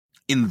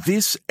In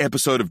this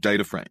episode of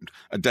Data Framed,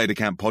 a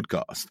DataCamp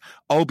podcast,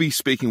 I'll be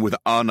speaking with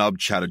Arnab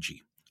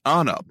Chatterjee.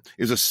 Arnab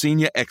is a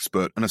senior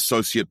expert and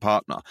associate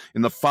partner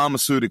in the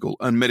pharmaceutical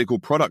and medical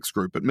products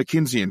group at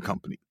McKinsey &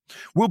 Company.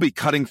 We'll be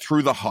cutting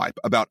through the hype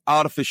about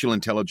artificial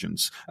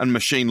intelligence and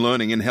machine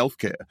learning in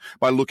healthcare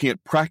by looking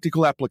at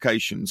practical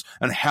applications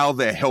and how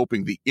they're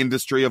helping the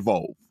industry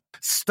evolve.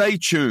 Stay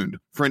tuned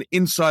for an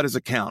insider's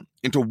account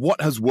into what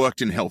has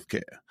worked in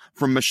healthcare,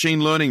 from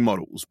machine learning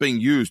models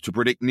being used to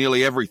predict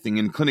nearly everything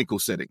in clinical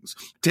settings,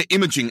 to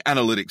imaging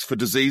analytics for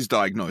disease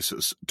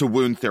diagnosis, to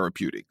wound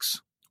therapeutics.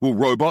 Will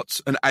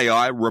robots and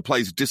AI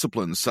replace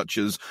disciplines such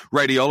as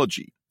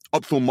radiology,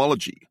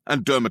 ophthalmology,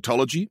 and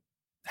dermatology?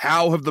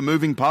 How have the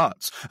moving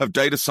parts of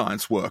data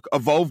science work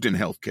evolved in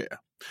healthcare?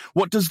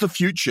 What does the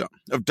future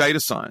of data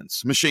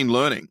science, machine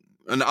learning,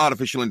 and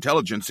artificial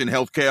intelligence in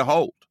healthcare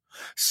hold?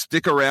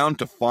 Stick around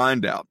to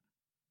find out.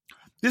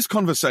 This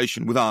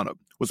conversation with Arnab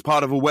was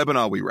part of a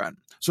webinar we ran,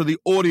 so the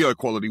audio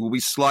quality will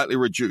be slightly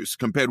reduced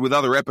compared with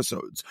other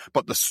episodes,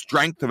 but the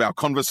strength of our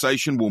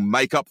conversation will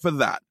make up for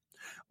that.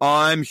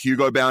 I'm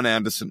Hugo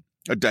Bown-Anderson,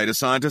 a data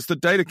scientist at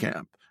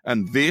DataCamp,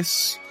 and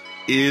this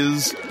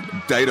is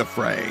Data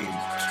Framed.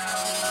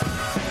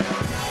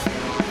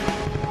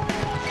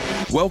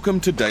 Welcome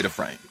to Data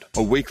Framed,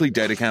 a weekly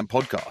DataCamp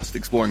podcast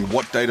exploring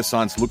what data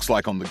science looks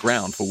like on the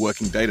ground for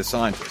working data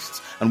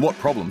scientists and what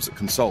problems it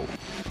can solve.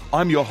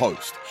 I'm your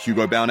host,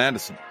 Hugo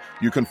Bown-Anderson.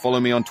 You can follow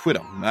me on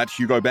Twitter at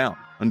Hugo Bown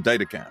and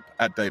DataCamp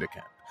at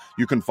DataCamp.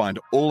 You can find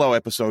all our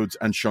episodes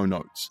and show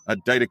notes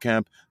at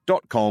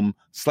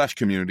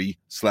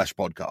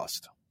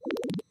datacamp.com/community/podcast.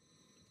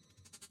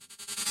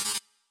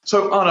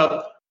 So,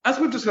 Arnab, as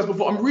we've discussed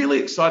before, I'm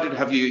really excited to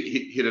have you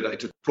here today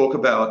to talk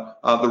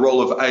about the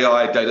role of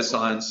AI, data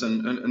science,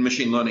 and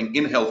machine learning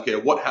in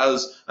healthcare, what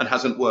has and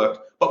hasn't worked.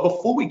 But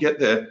before we get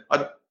there,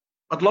 I'd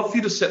love for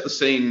you to set the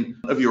scene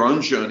of your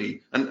own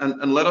journey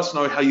and let us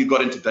know how you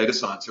got into data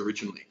science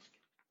originally.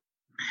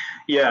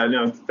 Yeah,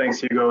 no, thanks,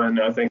 Hugo, and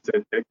thanks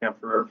to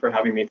DataCamp for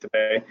having me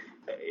today.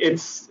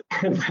 It's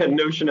the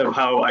notion of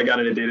how I got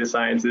into data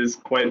science is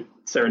quite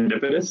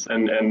serendipitous,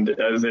 and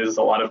as is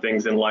a lot of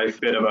things in life,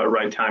 bit of a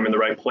right time in the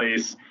right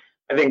place.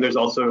 I think there's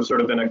also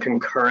sort of been a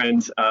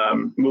concurrent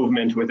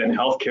movement within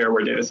healthcare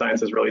where data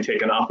science has really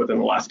taken off within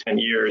the last 10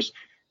 years.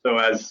 So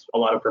as a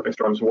lot of perfect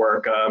storms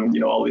work,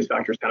 all these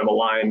factors kind of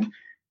aligned.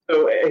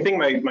 So I think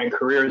my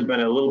career has been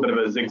a little bit of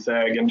a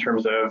zigzag in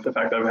terms of the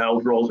fact that I've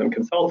held roles in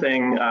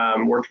consulting,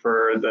 worked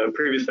for the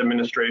previous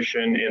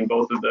administration in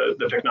both of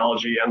the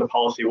technology and the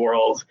policy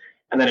worlds,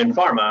 and then in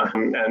pharma,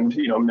 and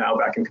now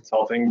back in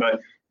consulting.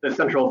 But the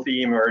central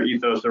theme or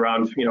ethos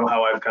around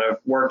how I've kind of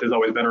worked has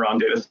always been around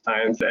data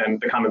science, and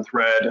the common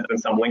thread has been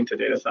some link to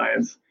data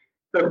science.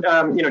 So,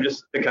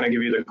 just to kind of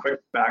give you the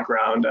quick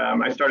background,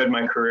 I started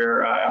my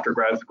career after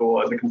grad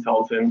school as a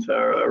consultant,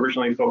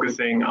 originally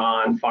focusing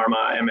on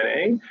pharma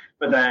M&A,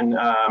 but then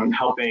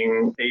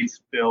helping states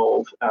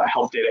build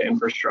health data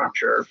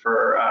infrastructure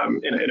for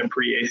in a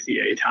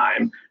pre-ACA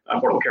time,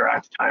 Affordable Care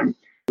Act time.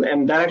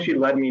 And that actually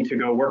led me to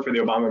go work for the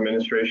Obama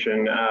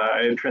administration.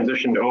 I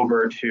transitioned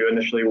over to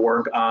initially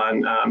work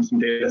on some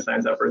data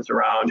science efforts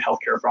around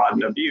healthcare fraud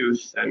and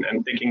abuse, and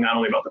thinking not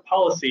only about the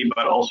policy,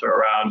 but also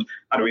around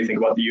how do we think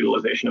about the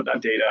utilization of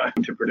that data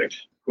to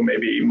predict who may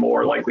be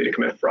more likely to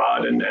commit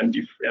fraud and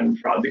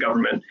fraud the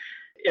government.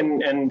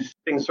 And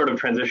things sort of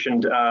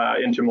transitioned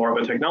into more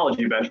of a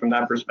technology bench from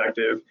that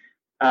perspective.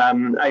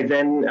 I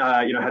then,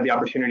 had the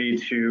opportunity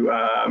to,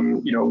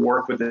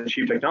 work with the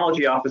chief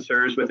technology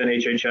officers within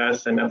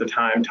HHS, and at the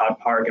time, Todd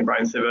Park and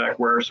Brian Sivak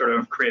were sort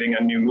of creating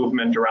a new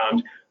movement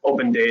around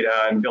open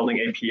data and building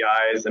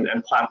APIs and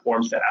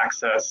platforms to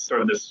access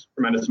sort of this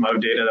tremendous amount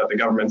of data that the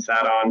government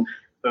sat on.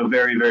 So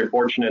very, very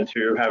fortunate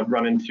to have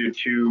run into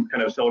two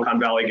kind of Silicon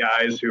Valley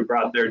guys who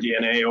brought their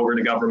DNA over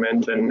to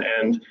government and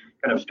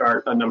kind of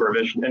start a number of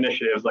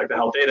initiatives like the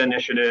Health Data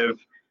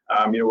Initiative.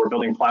 We're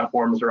building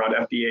platforms around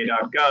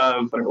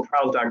FDA.gov,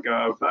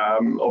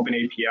 clinicaltrials.gov, open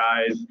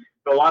APIs.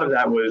 So a lot of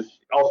that was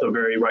also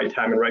very right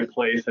time and right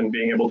place, and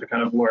being able to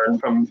kind of learn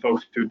from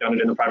folks who've done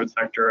it in the private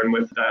sector and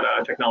with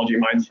that technology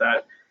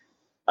mindset.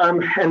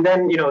 And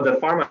then, the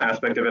pharma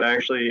aspect of it, I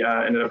actually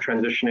ended up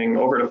transitioning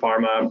over to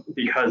pharma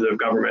because of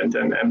government,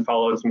 and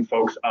followed some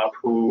folks up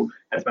who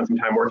had spent some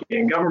time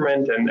working in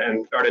government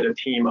and started a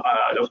team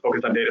that was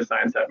focused on data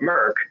science at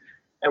Merck.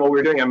 And what we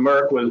were doing at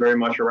Merck was very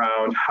much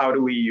around how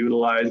do we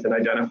utilize and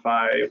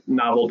identify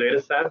novel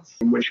data sets,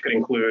 which could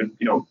include,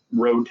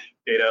 rote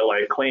data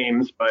like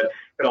claims, but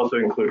could also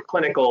include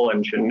clinical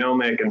and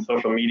genomic and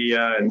social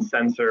media and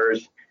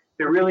sensors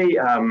to really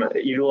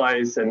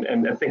utilize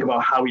and think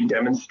about how we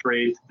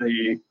demonstrate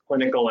the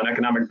clinical and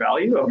economic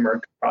value of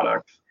Merck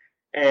products.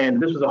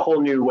 And this was a whole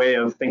new way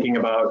of thinking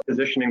about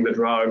positioning the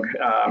drug,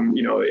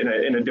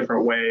 in a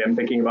different way, and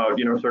thinking about,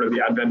 sort of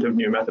the advent of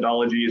new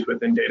methodologies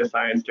within data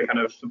science to kind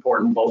of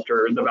support and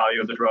bolster the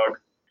value of the drug.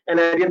 And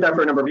I did that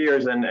for a number of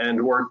years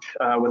and worked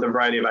with a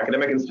variety of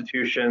academic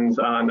institutions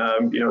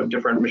on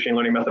different machine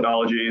learning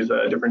methodologies,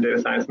 different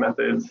data science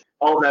methods.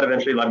 All of that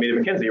eventually led me to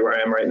McKinsey, where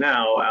I am right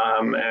now.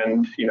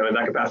 And in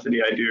that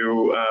capacity, I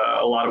do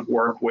a lot of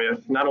work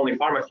with not only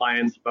pharma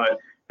clients, but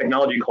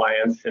technology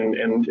clients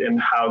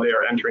and how they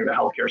are entering the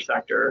healthcare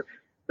sector.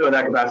 So in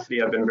that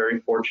capacity, I've been very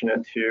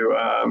fortunate to,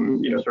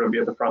 sort of be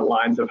at the front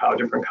lines of how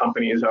different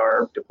companies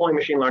are deploying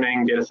machine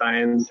learning, data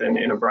science, and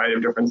in a variety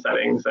of different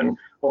settings. And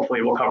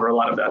hopefully we'll cover a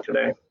lot of that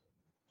today.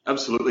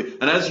 Absolutely.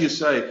 And as you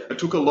say, it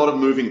took a lot of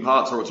moving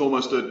parts, or it's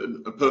almost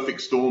a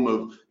perfect storm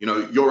of,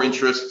 your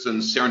interests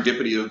and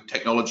serendipity of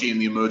technology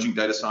and the emerging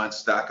data science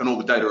stack and all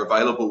the data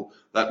available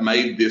that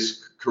made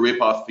this career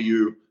path for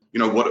you,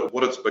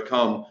 what it's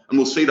become. And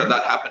we'll see that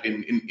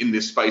happened in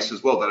this space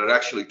as well, that it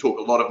actually took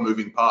a lot of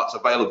moving parts,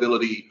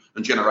 availability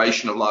and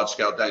generation of large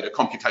scale data,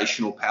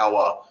 computational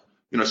power,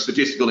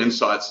 statistical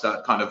insights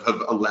that kind of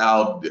have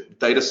allowed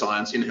data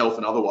science in health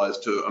and otherwise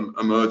to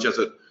emerge as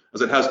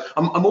it has.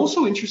 I'm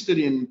also interested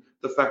in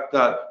the fact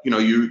that,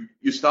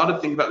 you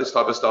started thinking about this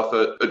type of stuff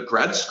at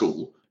grad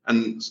school,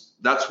 and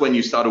that's when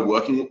you started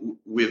working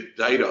with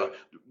data.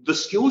 The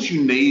skills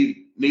you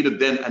needed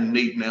then and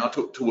need now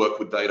to work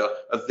with data,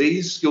 are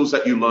these skills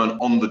that you learn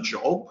on the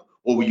job,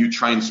 or were you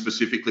trained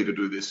specifically to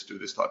do this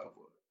type of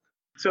work?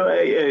 So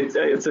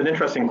it's an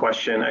interesting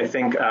question. I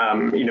think,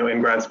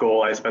 in grad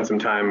school, I spent some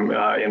time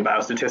in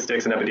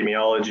biostatistics and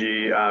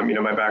epidemiology.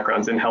 My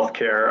background's in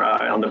healthcare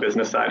on the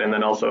business side, and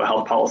then also a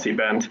health policy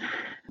bent.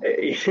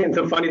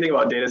 The funny thing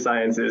about data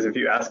science is if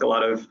you ask a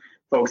lot of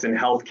folks in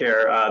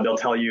healthcare, they'll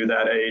tell you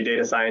that a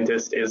data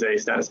scientist is a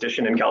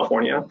statistician in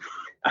California.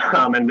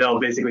 And they'll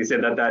basically say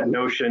that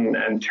notion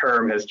and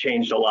term has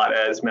changed a lot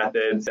as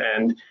methods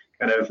and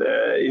kind of,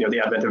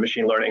 the advent of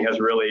machine learning has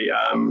really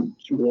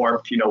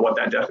warped, what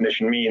that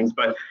definition means.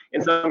 But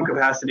in some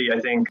capacity, I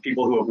think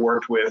people who have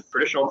worked with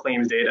traditional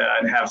claims data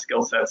and have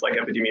skill sets like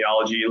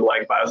epidemiology,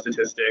 like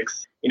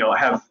biostatistics,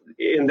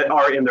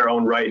 are in their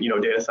own right,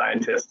 data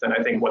scientists. And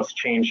I think what's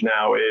changed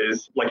now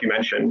is, like you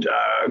mentioned,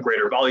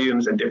 greater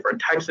volumes and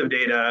different types of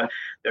data.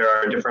 There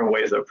are different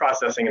ways of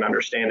processing and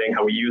understanding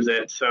how we use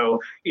it. So,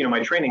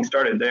 my training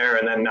started there.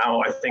 And then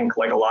now I think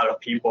like a lot of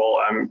people,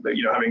 I'm,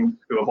 having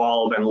to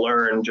evolve and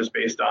learn just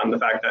based on the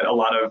fact that a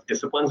lot of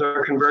disciplines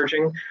are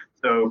converging.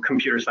 So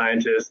computer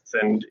scientists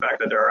and the fact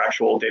that there are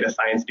actual data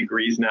science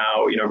degrees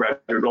now, graduate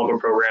level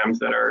programs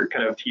that are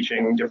kind of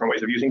teaching different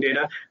ways of using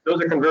data.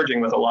 Those are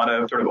converging with a lot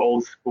of sort of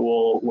old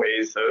school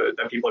ways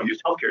that people have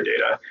used healthcare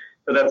data.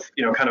 So that's,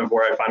 kind of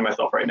where I find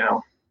myself right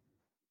now.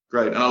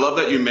 Great. And I love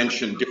that you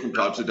mentioned different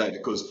types of data,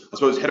 because I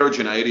suppose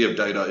heterogeneity of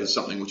data is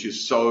something which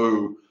is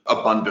so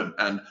abundant.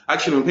 And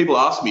actually, when people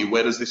ask me,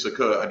 where does this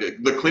occur?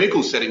 The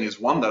clinical setting is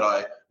one that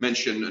I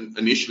mentioned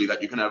initially,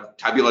 that you can have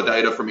tabular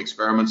data from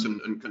experiments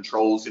and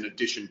controls in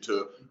addition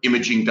to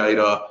imaging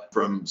data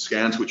from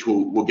scans, which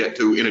we'll get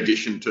to, in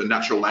addition to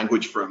natural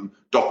language from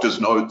doctors'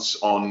 notes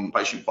on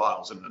patient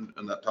files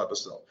and that type of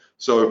stuff.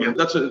 So yeah,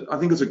 I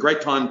think it's a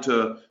great time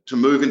to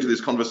move into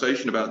this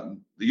conversation about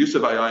the use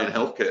of AI in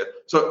healthcare.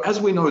 So as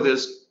we know,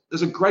 there's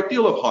a great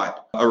deal of hype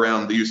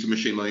around the use of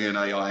machine learning and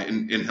AI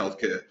in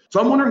healthcare. So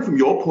I'm wondering, from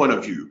your point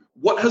of view,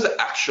 what has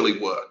actually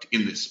worked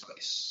in this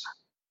space?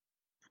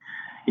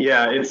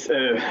 Yeah, it's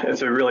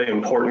a really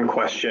important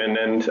question.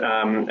 And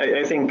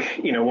I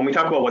think, when we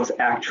talk about what's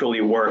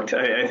actually worked,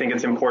 I think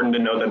it's important to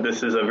know that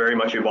this is a very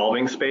much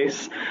evolving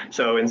space.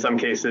 So in some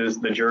cases,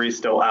 the jury's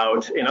still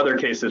out. In other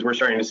cases, we're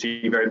starting to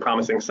see very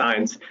promising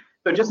signs.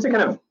 So just to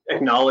kind of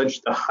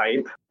acknowledge the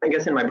hype, I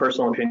guess in my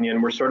personal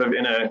opinion, we're sort of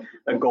in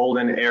a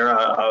golden era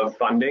of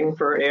funding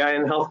for AI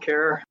in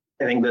healthcare.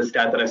 I think the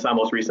stat that I saw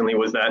most recently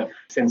was that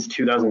since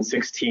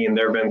 2016,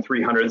 there have been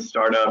 300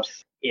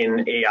 startups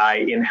in AI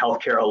in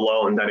healthcare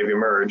alone that have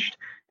emerged.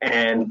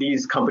 And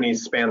these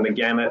companies span the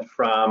gamut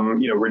from,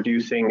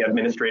 reducing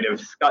administrative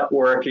scut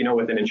work,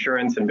 within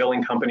insurance and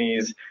billing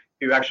companies,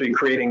 to actually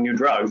creating new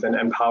drugs and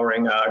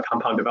empowering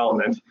compound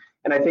development.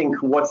 And I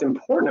think what's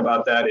important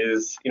about that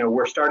is,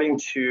 we're starting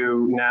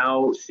to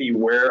now see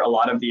where a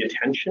lot of the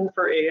attention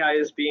for AI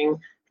is being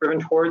driven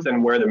towards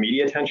and where the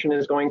media attention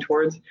is going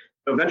towards.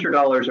 So venture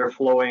dollars are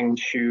flowing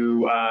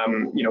to,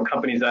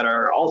 companies that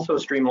are also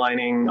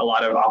streamlining a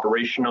lot of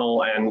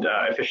operational and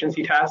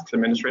efficiency tasks,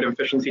 administrative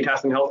efficiency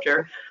tasks in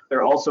healthcare.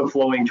 They're also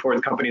flowing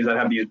towards companies that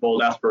have these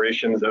bold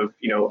aspirations of,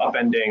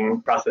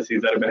 upending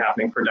processes that have been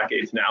happening for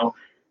decades now.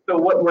 So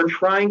what we're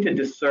trying to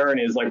discern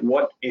is like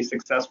what a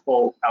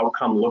successful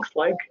outcome looks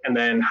like, and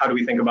then how do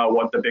we think about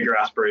what the bigger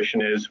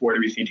aspiration is? Where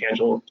do we see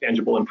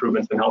tangible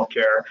improvements in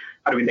healthcare?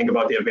 How do we think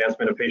about the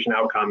advancement of patient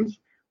outcomes?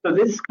 So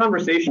this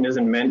conversation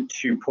isn't meant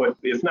to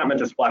it's not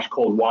meant to splash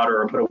cold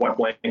water or put a wet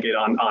blanket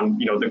on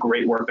the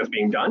great work that's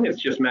being done.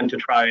 It's just meant to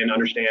try and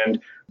understand,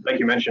 like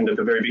you mentioned at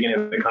the very beginning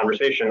of the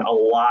conversation, a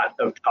lot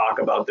of talk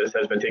about this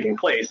has been taking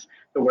place.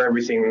 So where are we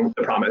seeing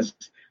the promise?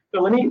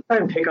 So let me try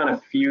and pick on a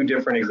few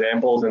different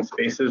examples and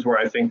spaces where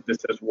I think this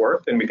has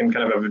worked, and we can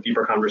kind of have a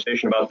deeper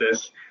conversation about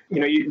this.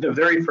 The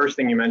very first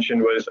thing you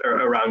mentioned was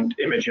around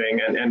imaging,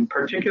 and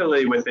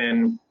particularly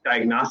within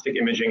diagnostic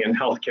imaging in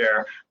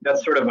healthcare,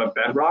 that's sort of a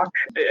bedrock.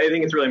 I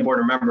think it's really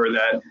important to remember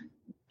that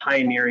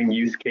pioneering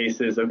use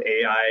cases of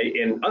AI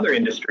in other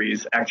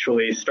industries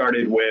actually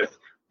started with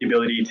the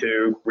ability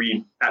to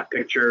read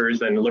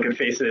pictures and look at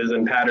faces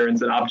and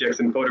patterns and objects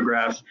and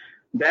photographs.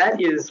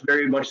 That is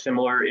very much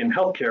similar in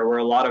healthcare, where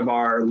a lot of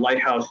our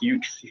lighthouse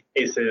use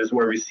cases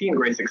where we've seen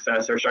great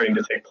success are starting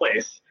to take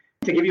place.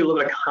 To give you a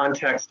little bit of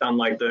context on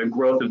the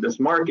growth of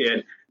this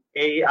market,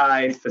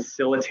 AI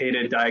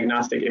facilitated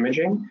diagnostic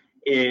imaging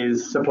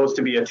is supposed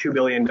to be a $2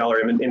 billion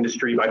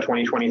industry by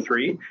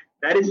 2023.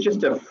 That is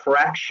just a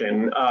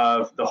fraction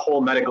of the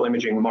whole medical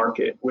imaging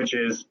market, which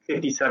is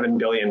 $57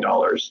 billion.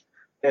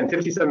 And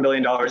 $57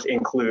 billion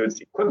includes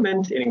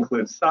equipment, it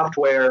includes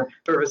software,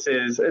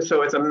 services.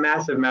 So it's a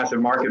massive, massive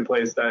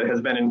marketplace that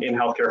has been in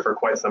healthcare for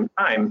quite some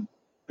time.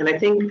 And I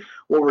think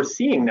what we're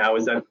seeing now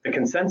is that the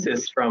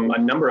consensus from a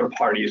number of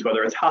parties,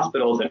 whether it's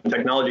hospitals and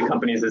technology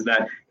companies, is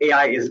that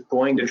AI is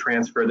going to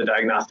transfer the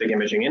diagnostic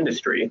imaging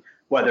industry,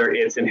 whether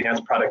it's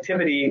enhanced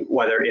productivity,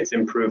 whether it's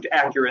improved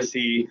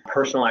accuracy,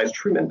 personalized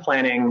treatment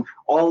planning.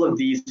 All of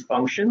these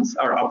functions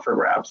are up for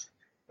grabs.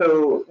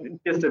 So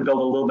just to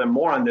build a little bit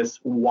more on this,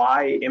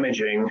 why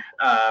imaging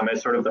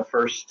as sort of the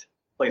first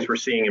place we're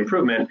seeing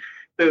improvement.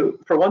 So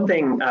for one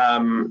thing,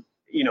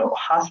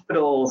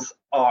 hospitals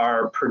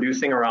are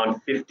producing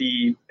around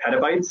 50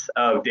 petabytes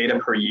of data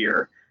per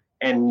year,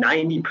 and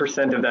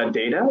 90% of that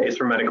data is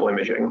from medical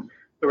imaging.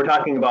 So we're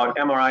talking about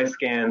MRI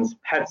scans,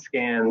 PET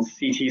scans,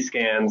 CT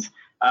scans,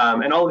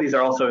 and all of these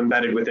are also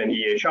embedded within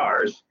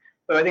EHRs.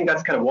 So I think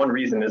that's kind of one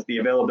reason, is the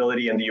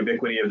availability and the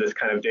ubiquity of this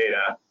kind of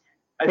data.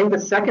 I think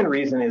the second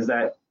reason is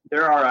that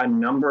there are a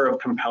number of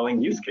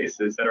compelling use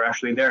cases that are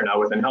actually there now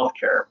within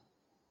healthcare.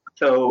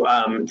 So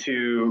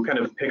to kind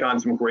of pick on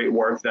some great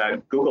work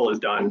that Google has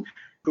done,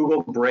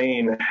 Google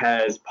Brain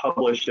has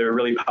published a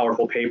really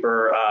powerful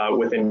paper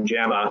within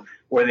JAMA,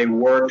 where they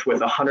worked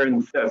with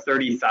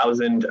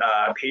 130,000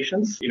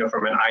 patients,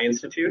 from an eye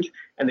institute,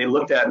 and they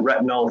looked at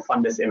retinal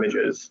fundus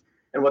images.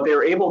 And what they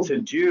were able to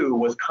do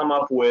was come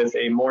up with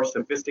a more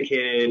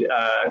sophisticated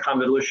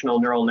convolutional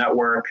neural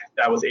network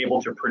that was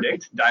able to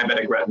predict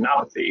diabetic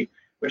retinopathy,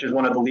 which is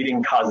one of the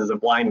leading causes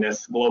of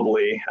blindness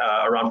globally.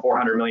 Around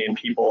 400 million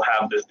people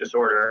have this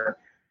disorder.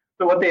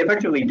 So what they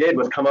effectively did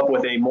was come up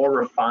with a more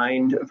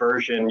refined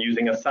version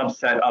using a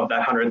subset of that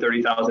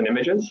 130,000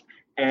 images.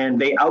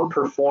 And they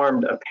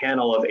outperformed a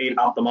panel of 8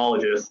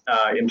 ophthalmologists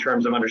in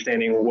terms of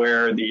understanding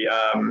where the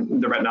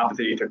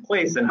retinopathy took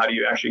place and how do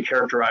you actually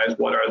characterize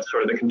what are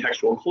sort of the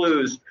contextual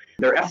clues.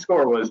 Their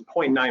F-score was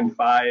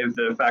 0.95,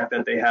 the fact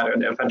that they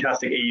had a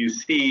fantastic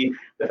AUC,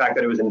 the fact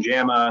that it was in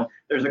JAMA.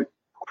 There's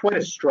quite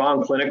a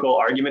strong clinical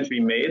argument to be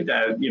made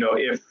that,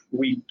 if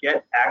we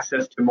get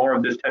access to more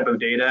of this type of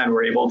data and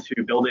we're able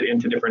to build it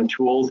into different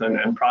tools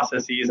and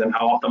processes and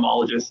how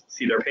ophthalmologists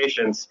see their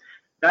patients,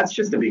 that's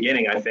just the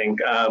beginning, I think.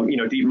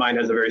 DeepMind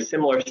has a very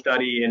similar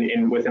study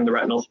within the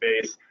retinal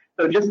space.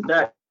 So just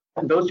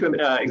those two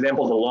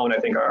examples alone, I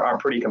think, are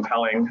pretty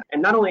compelling.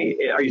 And not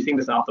only are you seeing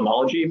this in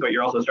ophthalmology, but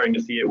you're also starting to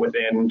see it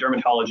within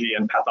dermatology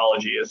and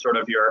pathology as sort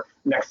of your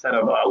next set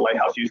of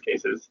lighthouse use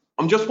cases.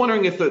 I'm just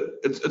wondering if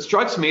it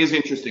strikes me as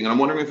interesting, and I'm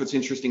wondering if it's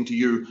interesting to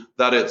you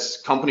that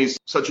it's companies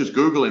such as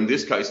Google in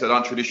this case that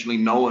aren't traditionally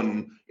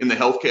known in the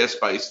healthcare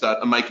space that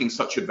are making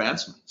such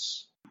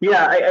advancements.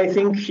 Yeah, I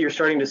think you're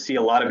starting to see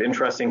a lot of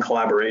interesting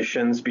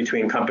collaborations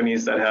between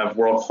companies that have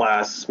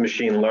world-class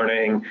machine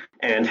learning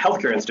and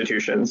healthcare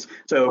institutions.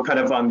 So kind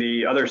of on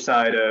the other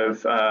side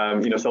of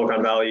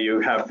Silicon Valley, you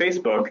have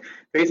Facebook.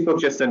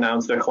 Facebook just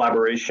announced a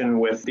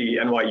collaboration with the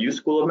NYU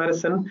School of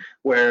Medicine,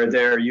 where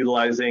they're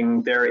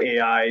utilizing their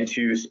AI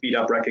to speed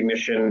up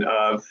recognition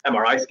of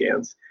MRI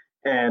scans.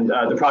 And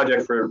the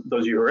project, for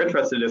those of you who are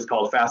interested, is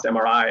called Fast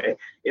MRI.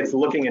 It's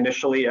looking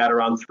initially at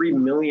around 3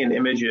 million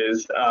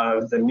images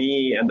of the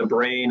knee and the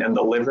brain and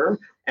the liver,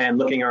 and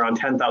looking around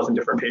 10,000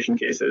 different patient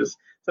cases.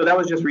 So that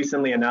was just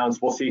recently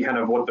announced. We'll see kind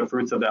of what the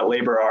fruits of that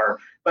labor are.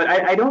 But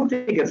I don't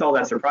think it's all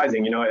that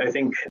surprising. I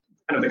think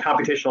kind of the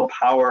computational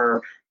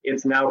power,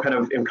 it's now kind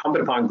of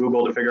incumbent upon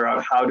Google to figure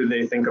out how do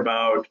they think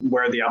about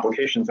where the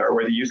applications are,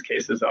 where the use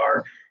cases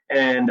are.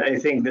 And I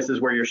think this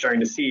is where you're starting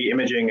to see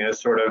imaging as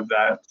sort of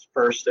that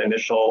first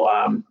initial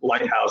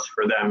lighthouse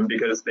for them,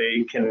 because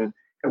they can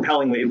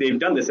they've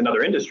done this in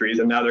other industries,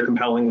 and now they're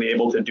compellingly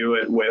able to do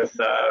it with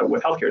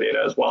healthcare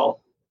data as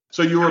well.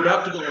 So you were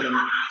about to go on and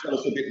tell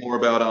us a bit more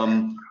about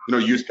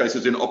use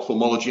cases in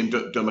ophthalmology and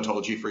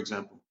dermatology, for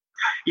example.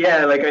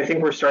 Yeah, I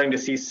think we're starting to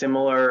see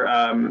similar,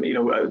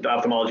 the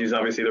ophthalmology is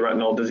obviously the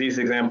retinal disease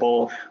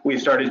example.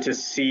 We've started to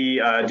see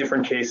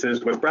different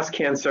cases with breast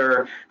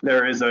cancer.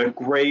 There is a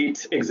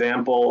great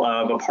example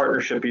of a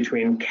partnership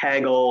between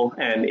Kaggle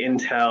and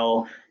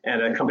Intel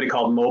and a company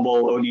called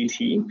Mobile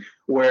ODT,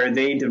 where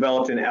they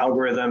developed an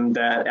algorithm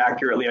that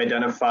accurately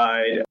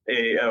identified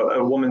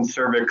a woman's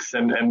cervix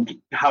and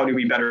how do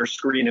we better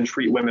screen and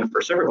treat women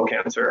for cervical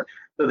cancer.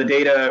 So the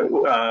data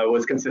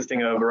was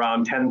consisting of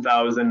around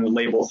 10,000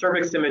 labeled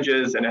cervix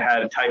images, and it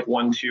had type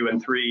 1, 2,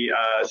 and 3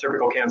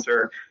 cervical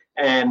cancer.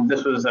 And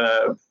this was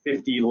a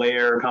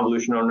 50-layer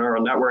convolutional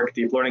neural network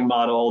deep learning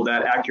model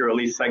that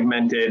accurately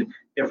segmented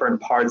different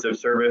parts of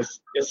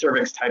cervix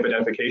type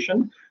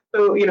identification.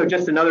 So,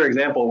 just another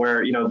example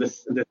where,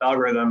 this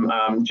algorithm,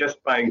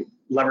 just by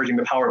leveraging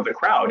the power of the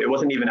crowd, it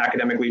wasn't even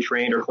academically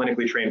trained or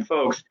clinically trained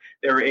folks,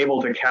 they were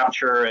able to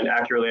capture and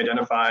accurately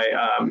identify,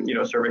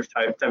 cervix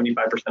type 75%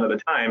 of the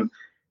time.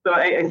 So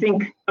I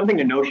think something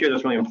to note here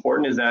that's really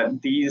important is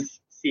that these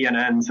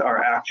CNNs are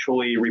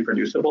actually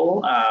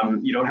reproducible.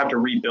 You don't have to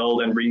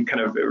rebuild and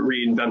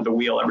reinvent the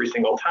wheel every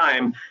single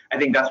time. I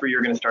think that's where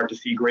you're going to start to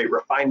see great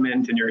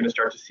refinement, and you're going to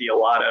start to see a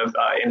lot of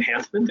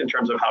enhancement in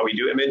terms of how we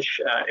do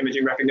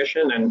imaging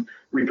recognition and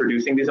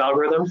reproducing these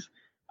algorithms.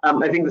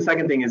 I think the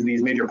second thing is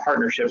these major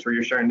partnerships where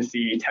you're starting to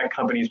see tech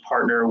companies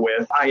partner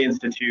with eye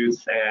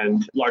institutes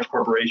and large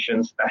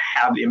corporations that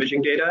have the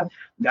imaging data.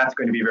 That's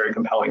going to be very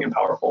compelling and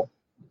powerful.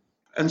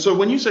 And so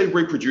when you say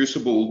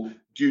reproducible,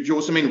 do you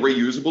also mean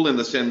reusable in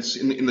the sense,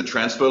 in the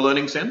transfer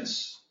learning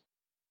sense?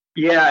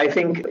 Yeah, I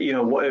think,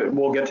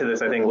 we'll get to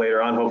this, I think,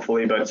 later on,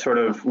 hopefully, but sort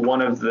of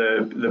one of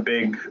the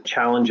big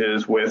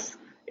challenges with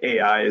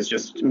AI is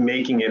just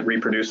making it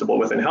reproducible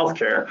within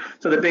healthcare.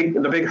 So the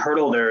big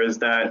hurdle there is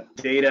that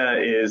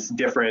data is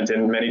different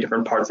in many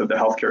different parts of the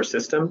healthcare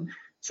system.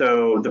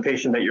 So the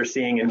patient that you're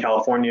seeing in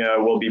California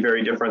will be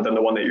very different than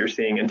the one that you're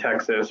seeing in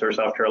Texas or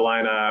South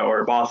Carolina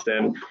or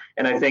Boston.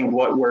 And I think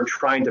what we're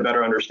trying to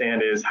better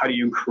understand is how do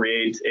you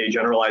create a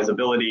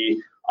generalizability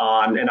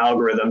on an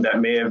algorithm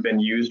that may have been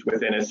used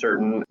within a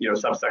certain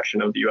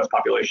subsection of the U.S.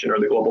 population or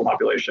the global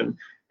population.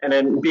 And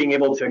then being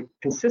able to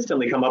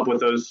consistently come up with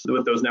those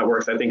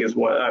networks, I think, is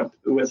what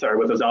with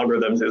those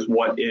algorithms is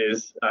what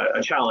is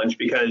a challenge,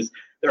 because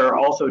there are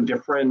also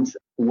different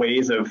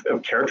ways of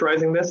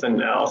characterizing this,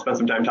 and I'll spend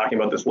some time talking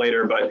about this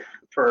later. But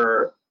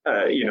for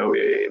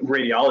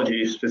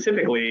radiology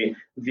specifically,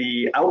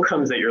 the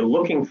outcomes that you're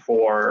looking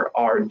for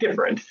are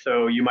different.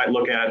 So you might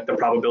look at the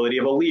probability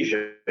of a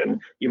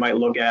lesion, you might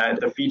look at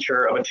the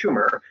feature of a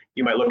tumor,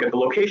 you might look at the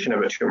location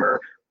of a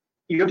tumor.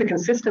 You have to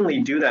consistently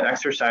do that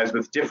exercise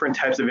with different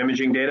types of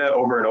imaging data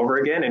over and over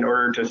again in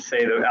order to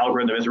say the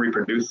algorithm is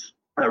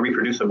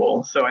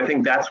reproducible. So I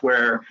think that's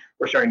where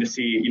we're starting to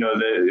see,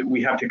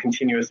 we have to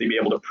continuously be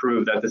able to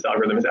prove that this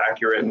algorithm is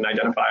accurate and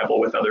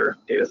identifiable with other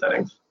data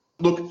settings.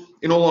 Look,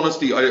 in all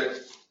honesty,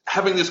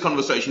 having this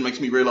conversation makes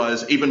me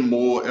realize even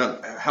more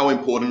how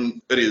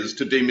important it is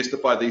to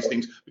demystify these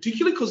things,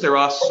 particularly because there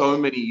are so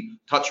many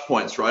touch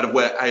points, right, of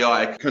where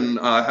AI can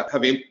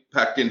have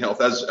impact in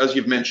health. As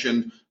you've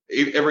mentioned,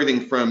 everything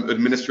from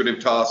administrative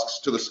tasks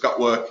to the scut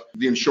work,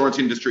 the insurance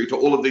industry, to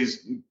all of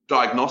these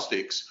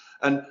diagnostics.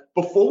 And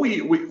before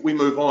we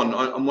move on,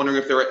 I'm wondering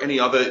if there are any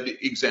other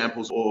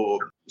examples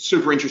or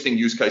super interesting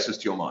use cases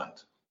to your mind.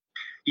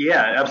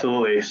 Yeah,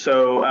 absolutely.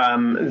 So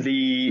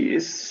the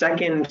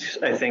second,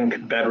 I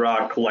think,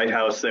 bedrock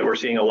lighthouse that we're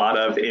seeing a lot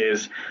of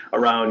is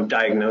around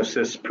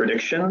diagnosis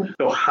prediction.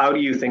 So how do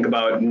you think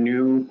about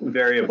new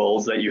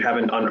variables that you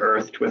haven't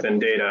unearthed within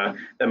data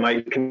that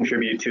might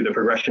contribute to the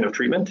progression of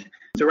treatment?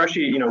 So we're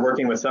actually,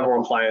 working with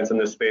several clients in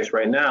this space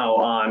right now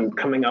on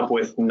coming up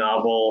with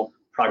novel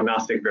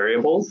prognostic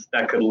variables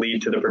that could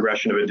lead to the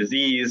progression of a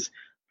disease,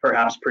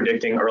 perhaps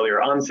predicting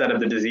earlier onset of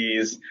the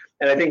disease.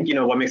 And I think,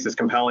 what makes this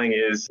compelling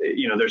is,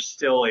 there's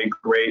still a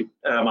great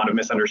amount of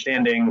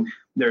misunderstanding.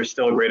 There's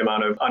still a great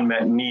amount of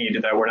unmet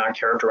need that we're not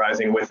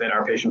characterizing within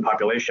our patient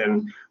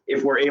population.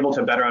 If we're able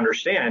to better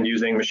understand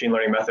using machine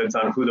learning methods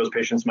on who those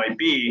patients might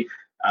be,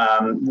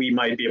 we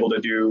might be able to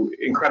do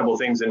incredible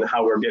things in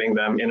how we're getting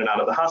them in and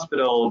out of the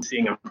hospital,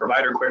 seeing a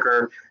provider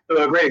quicker.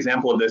 So a great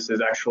example of this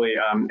is actually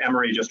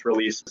Emory just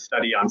released a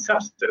study on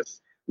sepsis,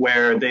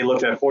 where they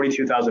looked at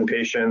 42,000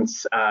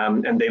 patients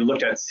and they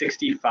looked at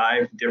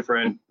 65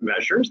 different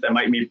measures that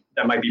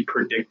might be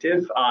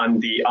predictive on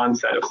the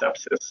onset of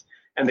sepsis.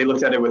 And they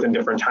looked at it within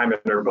different time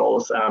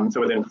intervals,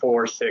 so within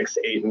 4, 6,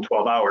 8, and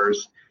 12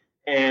 hours.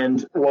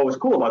 And what was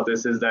cool about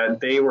this is that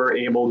they were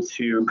able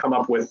to come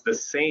up with the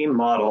same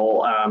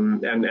model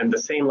and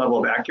the same level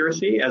of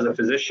accuracy as a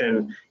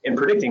physician in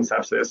predicting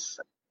sepsis.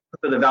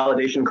 So the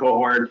validation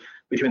cohort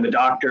between the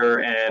doctor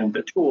and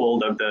the tool,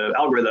 the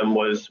algorithm,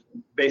 was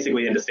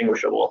basically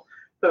indistinguishable.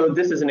 So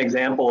this is an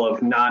example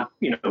of not,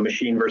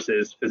 machine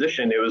versus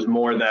physician. It was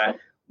more that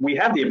we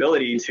have the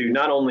ability to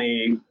not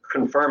only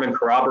confirm and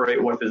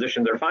corroborate what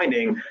physicians are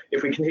finding.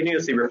 If we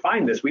continuously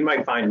refine this, we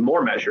might find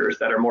more measures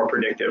that are more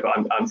predictive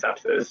on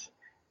sepsis.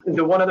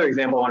 The one other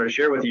example I wanted to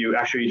share with you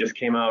actually just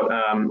came out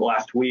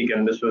last week,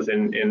 and this was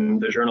in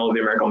the Journal of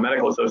the American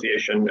Medical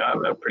Association,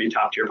 a pretty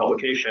top-tier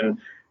publication.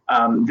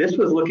 This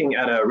was looking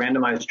at a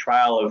randomized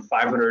trial of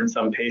 500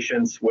 some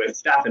patients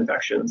with staph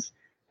infections.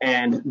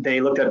 And they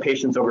looked at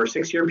patients over a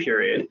 6-year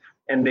period,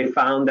 and they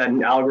found that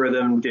an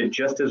algorithm did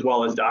just as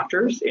well as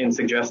doctors in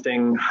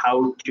suggesting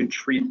how to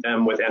treat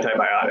them with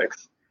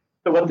antibiotics.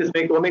 So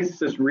what makes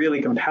this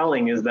really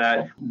compelling is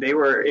that they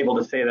were able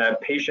to say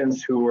that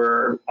patients who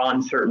were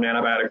on certain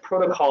antibiotic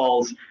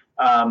protocols,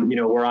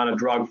 were on a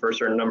drug for a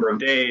certain number of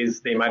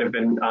days. They might have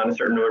been on a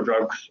certain number of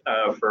drugs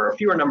for a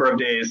fewer number of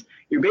days.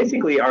 You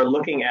basically are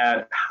looking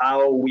at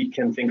how we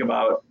can think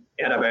about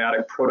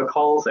antibiotic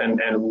protocols and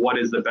what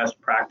is the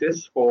best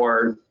practice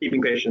for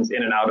keeping patients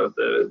in and out of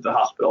the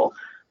hospital.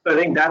 So I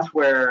think that's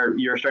where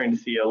you're starting to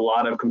see a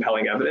lot of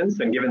compelling evidence.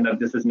 And given that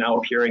this is now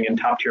appearing in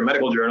top tier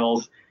medical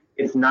journals,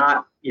 it's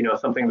not,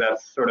 something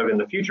that's sort of in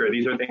the future.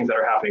 These are things that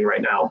are happening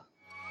right now.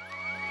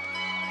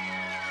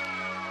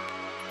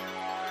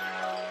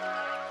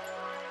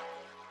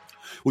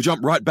 We'll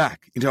jump right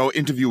back into our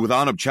interview with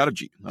Arnab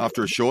Chatterjee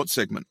after a short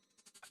segment.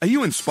 Are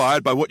you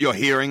inspired by what you're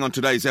hearing on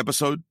today's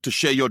episode to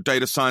share your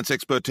data science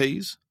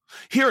expertise?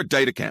 Here at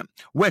DataCamp,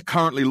 we're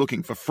currently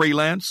looking for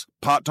freelance,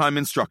 part-time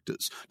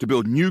instructors to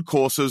build new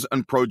courses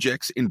and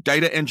projects in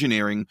data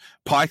engineering,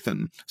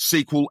 Python,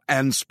 SQL,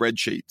 and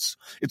spreadsheets.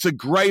 It's a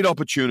great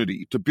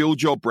opportunity to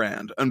build your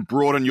brand and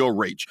broaden your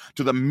reach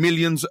to the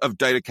millions of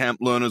DataCamp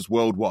learners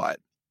worldwide.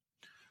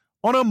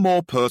 On a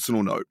more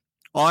personal note,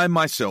 I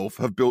myself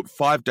have built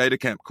 5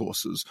 DataCamp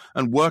courses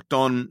and worked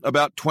on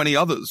about 20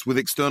 others with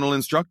external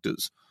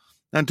instructors.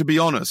 And to be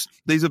honest,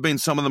 these have been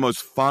some of the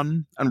most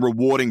fun and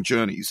rewarding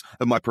journeys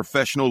of my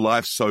professional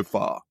life so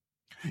far.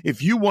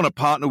 If you want to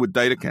partner with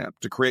DataCamp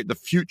to create the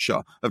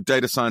future of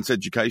data science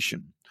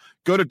education,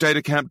 go to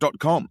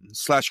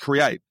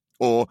datacamp.com/create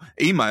or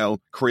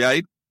email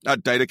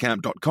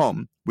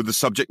create@datacamp.com with the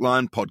subject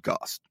line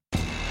podcast.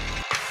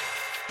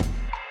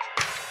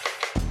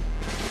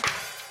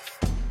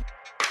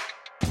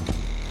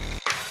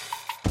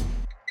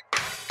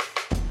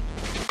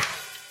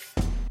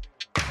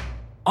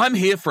 I'm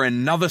here for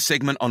another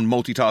segment on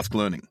multitask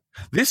learning.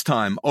 This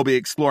time, I'll be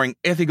exploring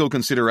ethical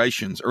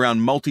considerations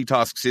around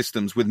multitask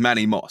systems with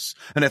Manny Moss,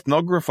 an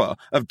ethnographer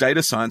of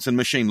data science and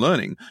machine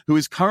learning who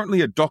is currently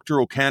a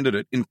doctoral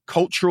candidate in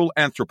cultural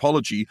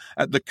anthropology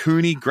at the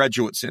Cooney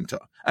Graduate Center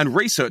and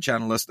research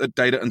analyst at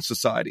Data and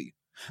Society.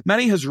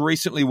 Manny has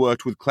recently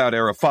worked with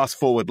Cloudera Fast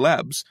Forward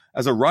Labs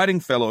as a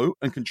writing fellow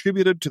and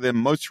contributed to their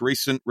most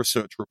recent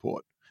research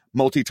report,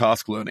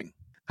 Multitask Learning.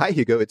 Hi,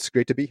 Hugo. It's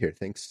great to be here.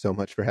 Thanks so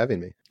much for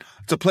having me.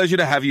 It's a pleasure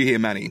to have you here,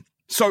 Manny.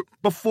 So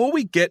before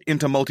we get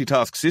into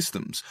multitask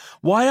systems,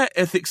 why are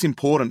ethics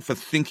important for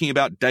thinking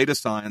about data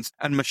science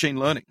and machine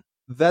learning?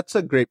 That's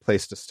a great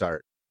place to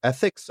start.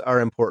 Ethics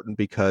are important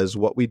because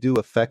what we do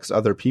affects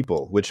other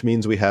people, which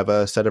means we have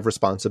a set of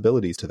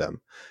responsibilities to them.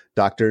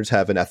 Doctors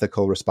have an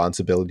ethical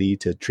responsibility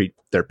to treat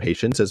their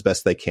patients as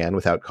best they can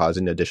without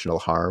causing additional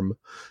harm.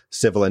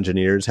 Civil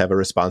engineers have a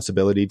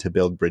responsibility to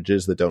build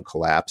bridges that don't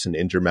collapse and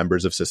injure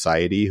members of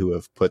society who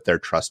have put their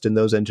trust in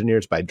those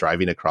engineers by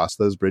driving across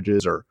those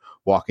bridges or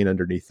walking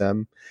underneath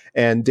them.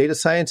 And data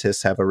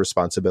scientists have a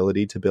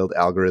responsibility to build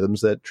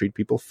algorithms that treat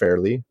people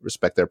fairly,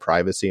 respect their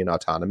privacy and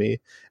autonomy,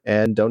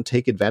 and don't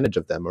take advantage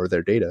of them or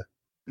their data.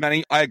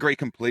 Manny, I agree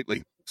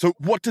completely. So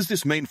what does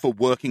this mean for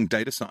working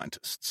data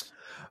scientists?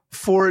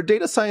 For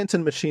data science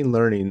and machine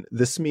learning,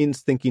 this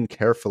means thinking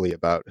carefully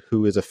about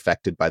who is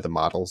affected by the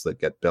models that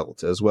get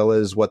built, as well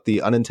as what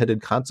the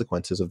unintended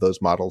consequences of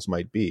those models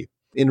might be.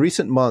 In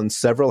recent months,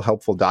 several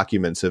helpful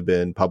documents have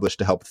been published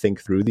to help think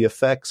through the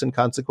effects and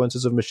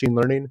consequences of machine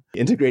learning.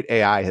 Integrate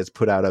AI has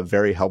put out a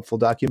very helpful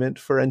document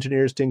for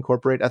engineers to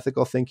incorporate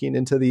ethical thinking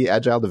into the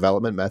agile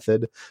development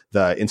method.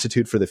 The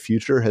Institute for the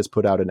Future has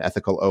put out an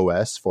ethical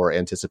OS for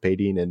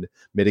anticipating and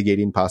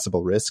mitigating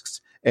possible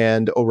risks.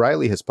 And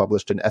O'Reilly has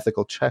published an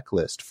ethical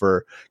checklist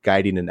for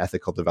guiding an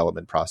ethical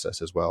development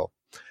process as well.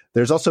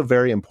 There's also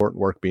very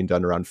important work being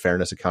done around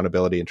fairness,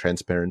 accountability, and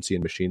transparency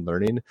in machine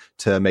learning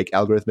to make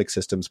algorithmic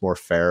systems more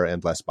fair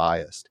and less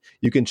biased.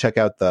 You can check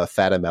out the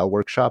FATML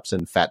workshops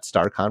and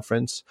FATSTAR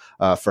conference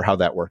for how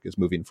that work is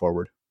moving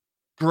forward.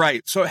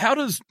 Great. So how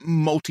does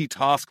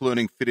multitask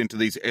learning fit into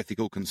these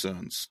ethical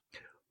concerns?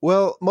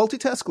 Well,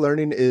 multitask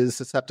learning is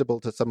susceptible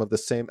to some of the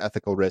same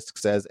ethical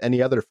risks as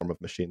any other form of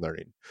machine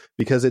learning,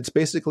 because it's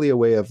basically a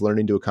way of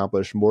learning to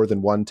accomplish more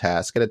than one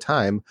task at a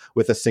time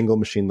with a single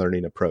machine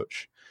learning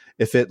approach.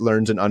 If it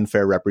learns an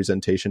unfair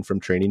representation from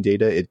training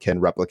data, it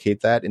can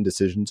replicate that in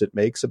decisions it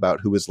makes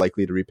about who is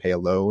likely to repay a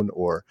loan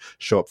or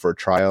show up for a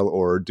trial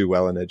or do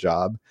well in a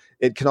job.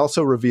 It can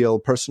also reveal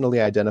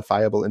personally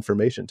identifiable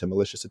information to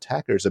malicious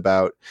attackers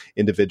about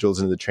individuals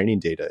in the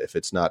training data if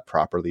it's not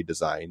properly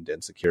designed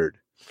and secured.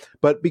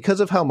 But because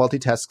of how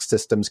multitask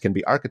systems can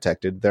be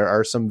architected, there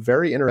are some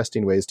very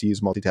interesting ways to use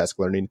multitask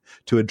learning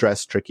to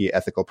address tricky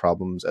ethical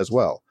problems as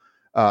well.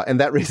 And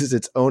that raises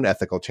its own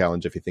ethical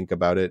challenge if you think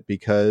about it,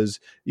 because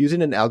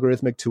using an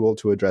algorithmic tool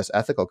to address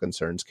ethical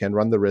concerns can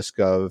run the risk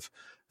of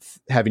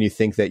having you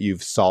think that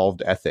you've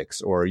solved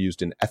ethics or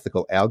used an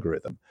ethical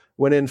algorithm,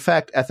 when in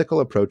fact, ethical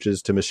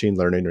approaches to machine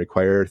learning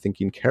require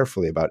thinking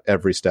carefully about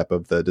every step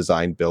of the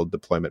design, build,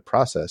 deployment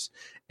process,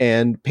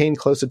 and paying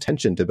close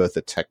attention to both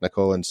the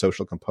technical and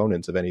social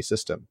components of any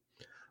system.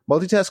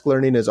 Multitask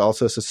learning is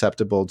also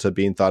susceptible to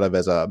being thought of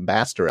as a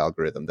master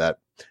algorithm that,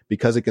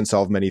 because it can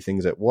solve many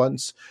things at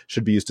once,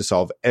 should be used to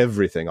solve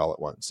everything all at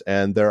once.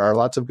 And there are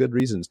lots of good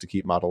reasons to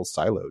keep models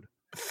siloed.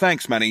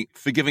 Thanks, Manny,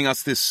 for giving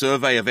us this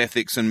survey of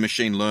ethics and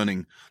machine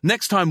learning.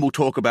 Next time, we'll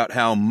talk about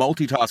how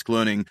multitask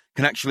learning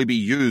can actually be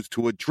used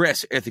to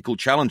address ethical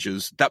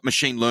challenges that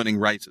machine learning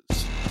raises.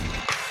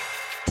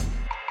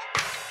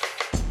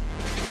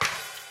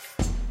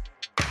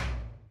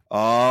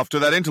 After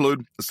that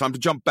interlude, it's time to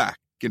jump back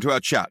into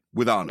our chat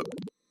with Arnab.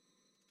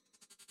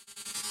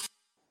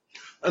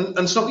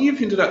 And something you've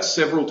hinted at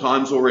several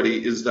times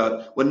already is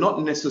that we're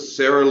not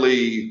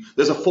necessarily,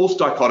 there's a false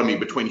dichotomy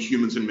between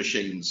humans and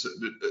machines,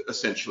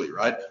 essentially,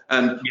 right?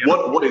 And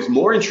what is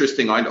more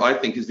interesting, I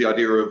think, is the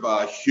idea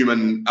of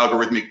human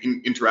algorithmic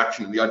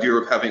interaction and the idea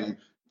of having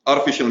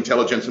artificial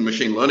intelligence and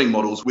machine learning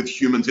models with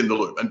humans in the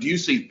loop. And do you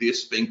see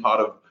this being part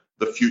of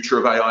the future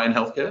of AI in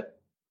healthcare?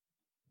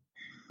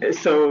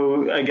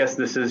 So I guess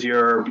this is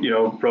your,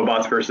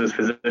 robots versus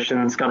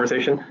physicians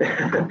conversation.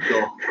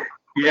 Sure.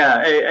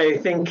 Yeah, I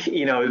think,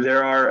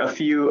 there are a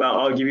few,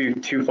 I'll give you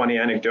two funny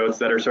anecdotes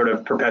that are sort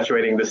of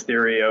perpetuating this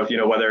theory of,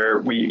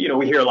 whether we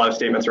hear a lot of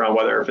statements around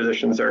whether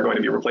physicians are going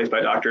to be replaced by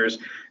doctors.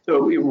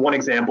 So one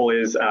example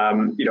is,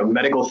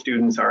 medical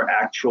students are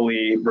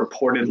actually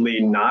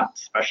reportedly not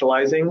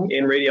specializing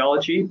in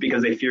radiology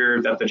because they fear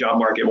that the job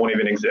market won't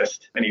even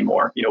exist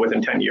anymore,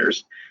 within 10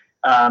 years.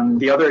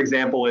 The other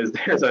example is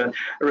there's a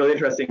really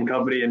interesting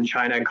company in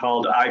China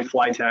called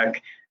iFlyTech.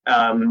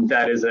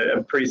 That is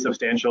a pretty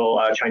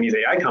substantial Chinese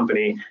AI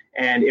company.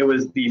 And it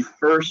was the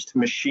first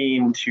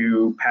machine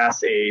to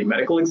pass a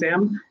medical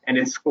exam, and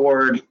it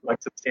scored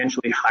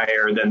substantially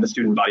higher than the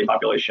student body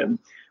population.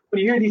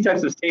 When you hear these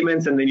types of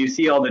statements and then you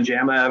see all the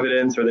JAMA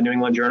evidence or the New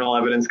England Journal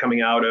evidence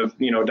coming out of,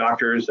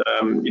 doctors,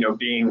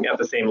 being at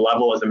the same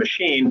level as a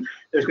machine,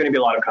 there's going to be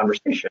a lot of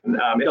conversation.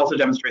 It also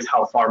demonstrates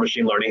how far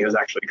machine learning has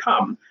actually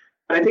come.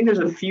 And I think there's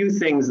a few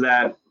things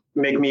that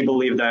make me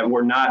believe that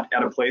we're not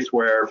at a place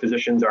where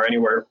physicians are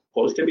anywhere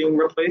close to being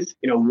replaced.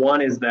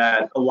 One is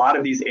that a lot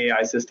of these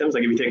AI systems,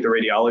 like if you take the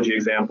radiology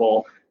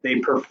example, they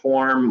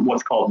perform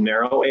what's called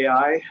narrow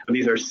AI.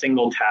 These are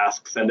single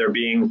tasks and they're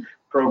being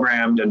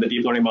programmed and the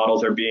deep learning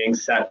models are being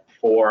set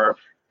for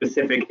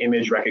specific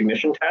image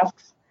recognition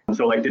tasks.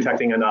 So like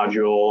detecting a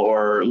nodule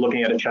or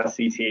looking at a chest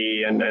CT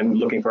and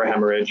looking for a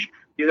hemorrhage.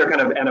 These are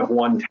kind of N of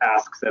one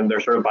tasks and they're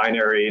sort of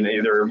binary and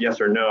either yes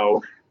or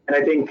no.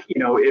 And I think,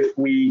 if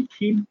we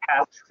keep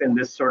tasks in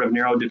this sort of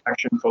narrow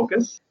detection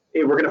focus,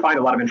 we're going to find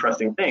a lot of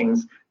interesting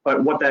things.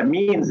 But what that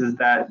means is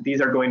that these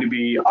are going to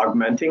be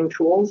augmenting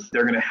tools.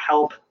 They're going to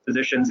help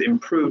physicians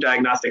improve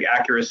diagnostic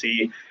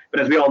accuracy. But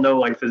as we all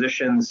know,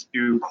 physicians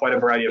do quite a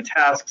variety of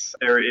tasks.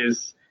 There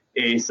is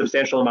a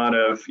substantial amount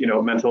of,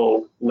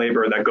 mental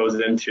labor that goes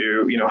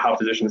into, how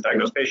physicians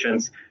diagnose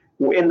patients.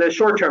 In the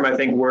short term, I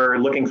think we're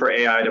looking for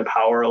AI to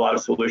power a lot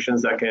of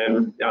solutions that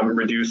can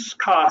reduce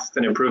costs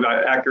and improve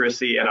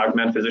accuracy and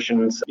augment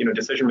physicians'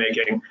 decision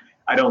making.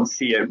 I don't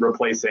see it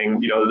replacing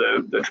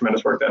the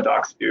tremendous work that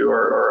docs do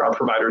or our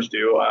providers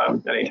do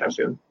anytime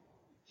soon.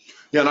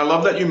 Yeah, and I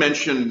love that you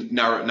mentioned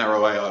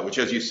narrow AI, which,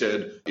 as you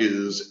said,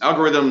 is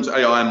algorithms,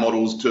 AI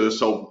models to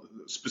solve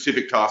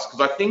specific tasks.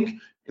 Because I think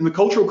in the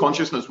cultural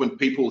consciousness, when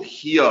people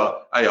hear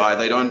AI,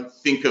 they don't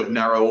think of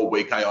narrow or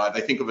weak AI.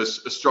 They think of a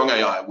strong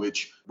AI,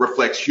 which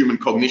reflects human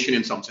cognition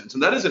in some sense.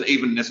 And that isn't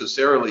even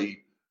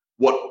necessarily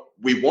what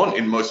we want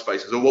in most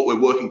spaces or what we're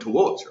working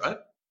towards, right?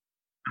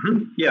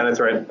 Mm-hmm. Yeah, that's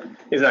right.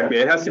 Exactly.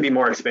 It has to be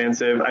more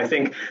expansive. I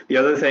think the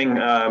other thing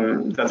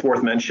that's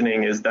worth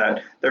mentioning is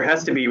that there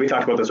has to be, we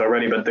talked about this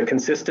already, but the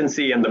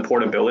consistency and the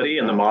portability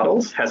in the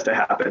models has to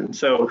happen.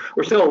 So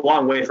we're still a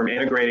long way from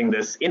integrating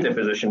this into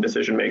physician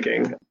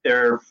decision-making.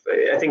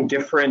 I think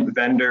different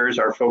vendors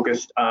are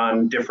focused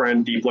on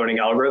different deep learning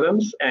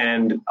algorithms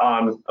and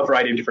on a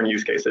variety of different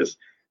use cases.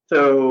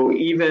 So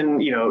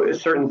even,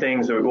 certain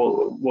things,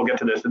 we'll get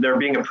to this, they're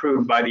being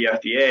approved by the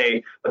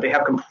FDA, but they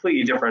have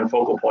completely different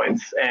focal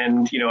points.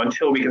 And,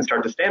 until we can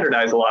start to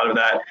standardize a lot of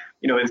that,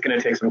 it's going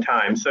to take some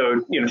time. So,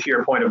 to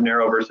your point of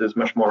narrow versus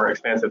much more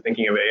expansive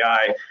thinking of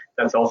AI,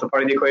 that's also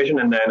part of the equation.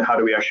 And then how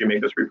do we actually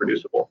make this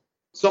reproducible?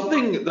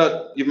 Something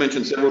that you've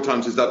mentioned several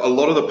times is that a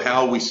lot of the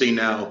power we see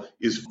now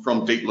is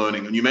from deep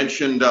learning. And you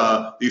mentioned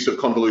the use of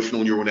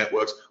convolutional neural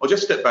networks. I'll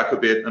just step back a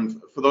bit.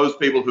 And for those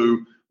people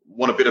who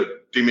want a bit of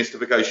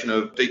demystification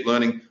of deep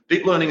learning.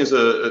 Deep learning is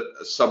a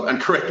sub, and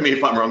correct me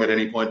if I'm wrong at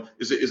any point,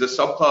 is a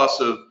subclass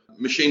of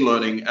machine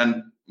learning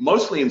and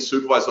mostly in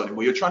supervised learning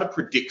where you're trying to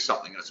predict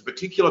something. It's a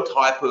particular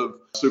type of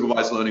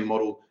supervised learning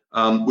model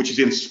which is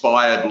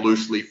inspired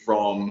loosely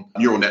from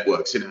neural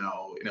networks in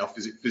our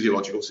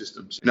physiological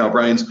systems, in our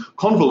brains.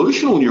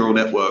 Convolutional neural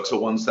networks are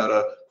ones that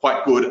are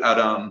quite good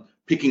at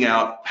picking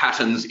out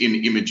patterns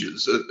in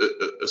images,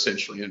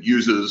 essentially, and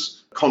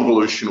uses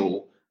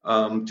convolutional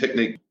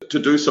technique to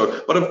do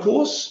so. But of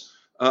course,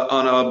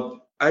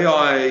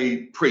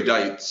 AI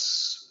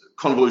predates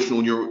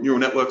convolutional neural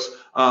networks.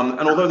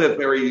 And although they're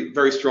very,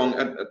 very strong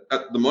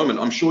at the moment,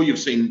 I'm sure you've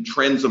seen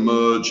trends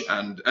emerge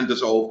and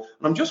dissolve.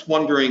 And I'm just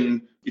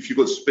wondering if you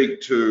could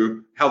speak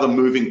to how the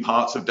moving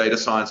parts of data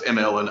science,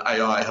 ML, and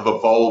AI have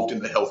evolved in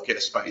the healthcare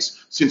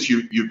space since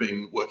you've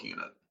been working in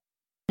it.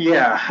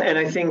 Yeah, and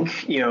I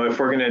think, if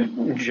we're going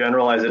to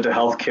generalize it to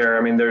healthcare,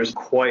 I mean, there's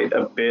quite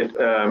a bit,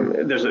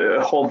 there's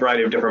a whole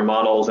variety of different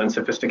models and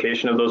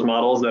sophistication of those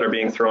models that are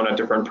being thrown at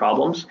different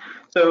problems.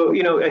 So,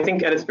 I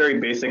think at its very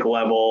basic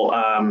level,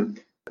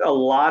 a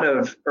lot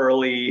of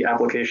early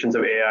applications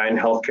of AI in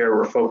healthcare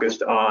were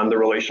focused on the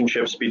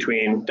relationships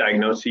between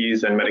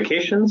diagnoses and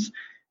medications.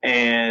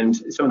 And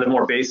some of the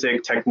more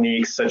basic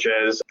techniques, such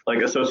as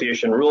like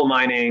association rule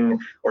mining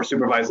or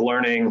supervised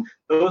learning,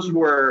 those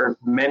were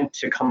meant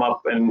to come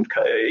up and,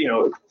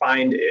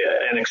 find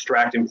and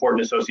extract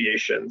important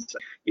associations.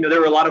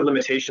 There were a lot of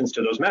limitations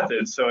to those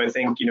methods. So I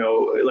think,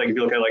 like if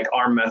you look at like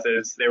ARM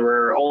methods, they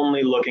were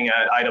only looking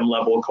at item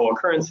level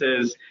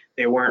co-occurrences.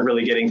 They weren't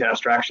really getting to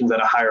abstractions at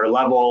a higher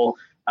level.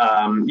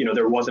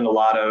 There wasn't a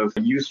lot of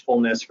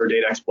usefulness for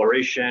data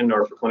exploration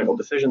or for clinical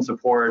decision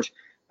support.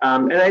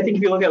 And I think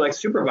if you look at like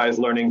supervised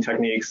learning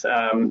techniques,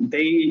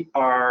 they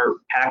are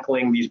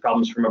tackling these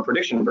problems from a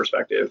prediction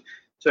perspective.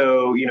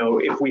 So,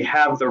 if we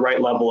have the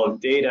right level of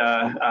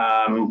data,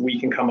 we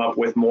can come up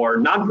with more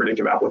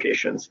non-predictive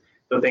applications.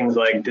 So things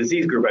like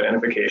disease group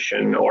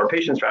identification or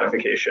patient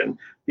stratification.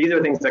 These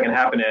are things that can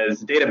happen as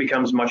data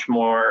becomes much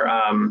more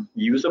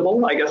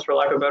usable, I guess, for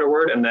lack of a better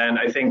word. And then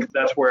I think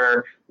that's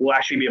where we'll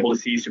actually be able to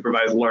see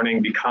supervised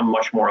learning become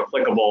much more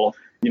applicable,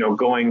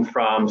 going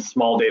from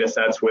small data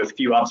sets with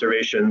few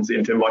observations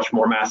into much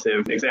more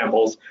massive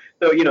examples.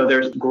 So,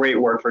 there's great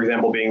work, for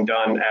example, being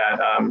done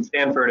at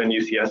Stanford and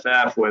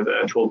UCSF with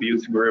Atul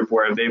Butte's group,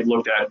 where they've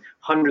looked at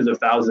hundreds of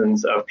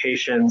thousands of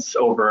patients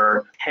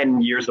over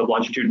 10 years of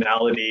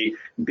longitudinality,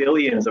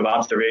 billions of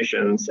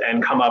observations,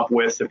 and come up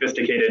with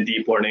sophisticated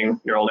deep learning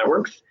neural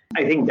networks.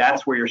 I think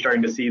that's where you're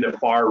starting to see the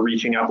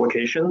far-reaching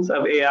applications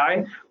of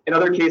AI. In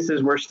other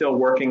cases, we're still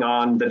working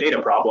on the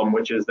data problem,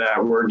 which is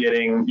that we're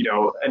getting,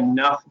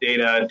 enough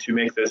data to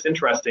make this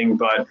interesting,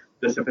 but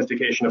the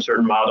sophistication of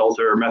certain models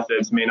or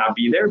methods may not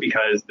be there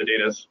because the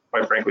data is,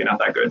 quite frankly, not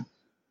that good.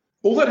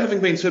 All that having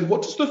been said,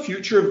 what does the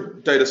future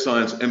of data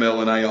science,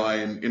 ML, and AI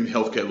in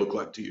healthcare look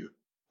like to you?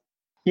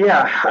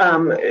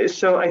 Yeah,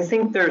 so I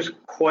think there's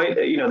quite,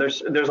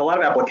 there's a lot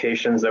of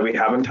applications that we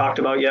haven't talked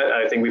about yet.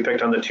 I think we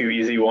picked on the two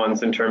easy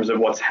ones in terms of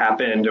what's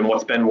happened and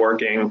what's been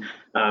working,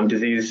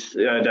 disease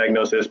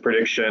diagnosis,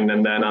 prediction,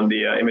 and then on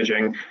the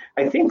imaging.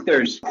 I think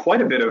there's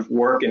quite a bit of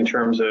work in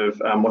terms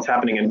of what's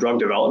happening in drug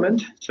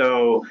development.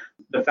 So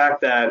the fact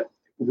that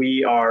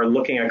we are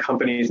looking at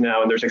companies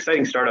now, and there's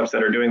exciting startups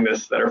that are doing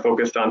this, that are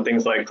focused on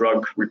things like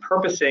drug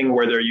repurposing,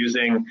 where they're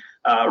using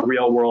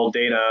real world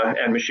data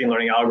and machine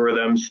learning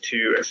algorithms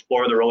to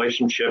explore the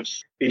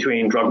relationships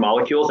between drug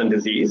molecules and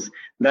disease.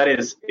 That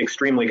is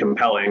extremely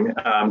compelling.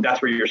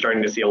 That's where you're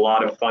starting to see a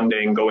lot of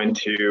funding go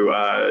into,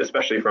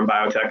 especially from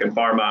biotech and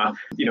pharma.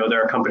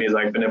 There are companies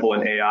like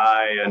Benevolent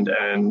AI and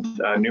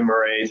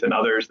Numerate and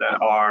others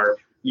that are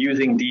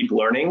using deep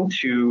learning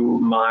to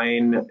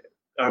mine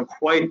a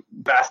quite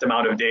vast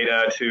amount of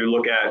data to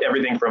look at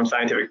everything from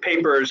scientific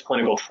papers,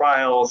 clinical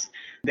trials.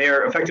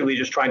 They're effectively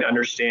just trying to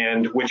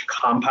understand which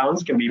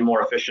compounds can be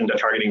more efficient at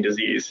targeting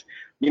disease.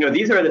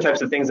 These are the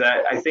types of things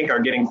that I think are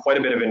getting quite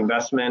a bit of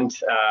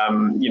investment,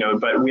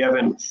 but we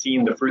haven't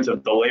seen the fruits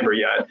of the labor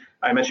yet.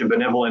 I mentioned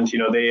Benevolent,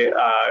 they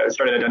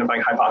started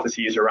identifying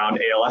hypotheses around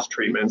ALS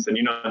treatments. And,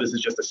 this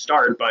is just a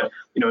start, but,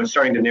 it's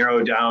starting to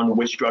narrow down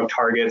which drug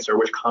targets or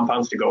which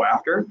compounds to go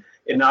after.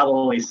 It not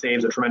only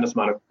saves a tremendous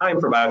amount of time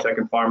for biotech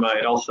and pharma,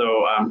 it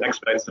also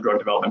expedites the drug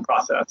development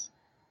process.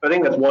 So I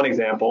think that's one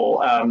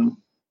example.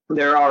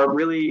 There are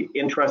really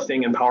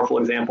interesting and powerful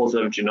examples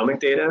of genomic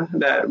data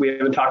that we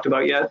haven't talked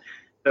about yet.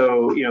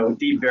 So,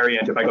 Deep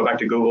Variant, if I go back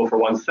to Google for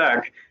one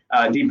sec,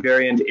 Deep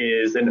Variant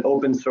is an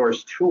open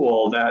source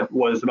tool that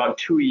was about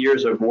 2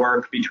 years of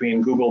work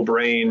between Google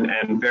Brain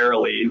and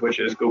Verily,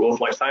 which is Google's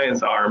life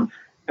science arm.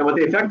 And what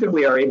they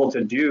effectively are able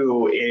to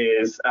do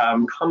is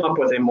come up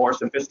with a more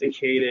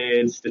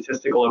sophisticated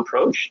statistical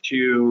approach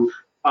to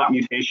spot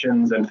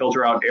mutations and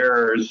filter out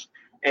errors.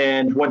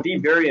 And what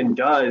Deep Variant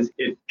does,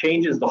 it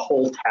changes the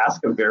whole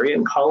task of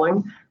variant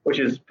calling, which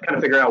is kind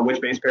of figure out which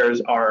base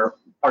pairs are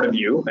part of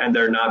you and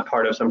they're not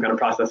part of some kind of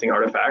processing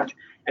artifact.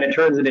 And it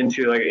turns it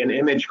into like an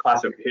image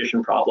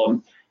classification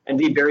problem. And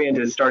Deep Variant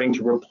is starting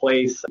to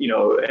replace,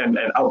 and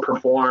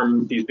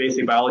outperform these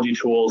basic biology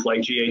tools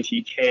like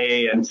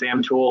GATK and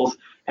SAM tools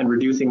and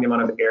reducing the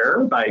amount of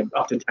error by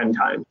up to 10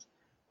 times.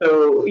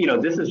 So,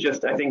 this is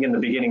just, I think, in the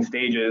beginning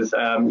stages.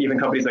 Even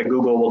companies like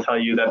Google will tell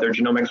you that their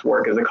genomics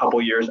work is a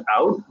couple years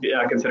out,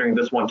 considering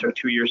this one took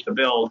 2 years to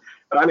build.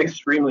 But I'm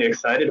extremely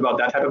excited about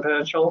that type of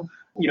potential.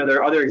 There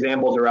are other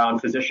examples around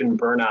physician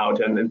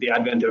burnout and the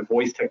advent of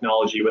voice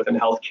technology within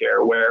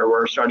healthcare, where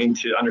we're starting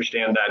to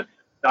understand that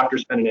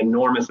doctors spend an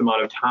enormous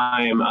amount of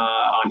time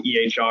on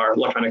EHR,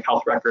 electronic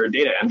health record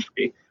data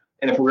entry.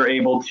 And if we're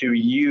able to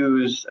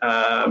use,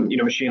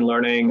 machine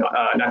learning,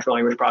 natural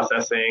language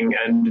processing,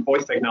 and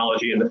voice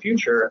technology in the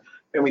future,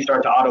 then we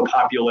start to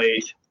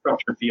auto-populate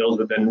structured fields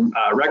within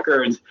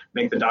records,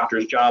 make the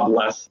doctor's job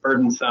less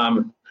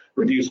burdensome,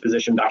 reduce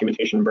physician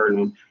documentation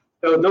burden.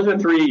 So those are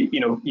three,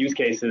 use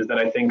cases that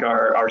I think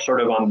are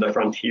sort of on the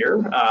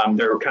frontier.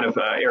 They're kind of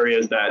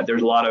areas that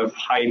there's a lot of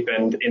hype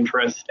and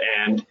interest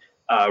and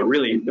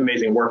really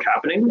amazing work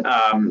happening.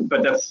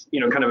 But that's,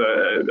 kind of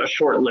a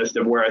short list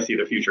of where I see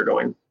the future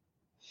going.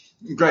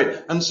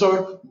 Great. And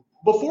so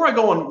before I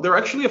go on, there are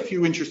actually a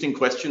few interesting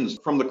questions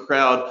from the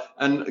crowd.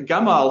 And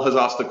Gamal has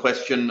asked the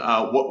question,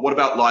 what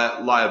about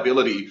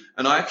liability?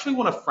 And I actually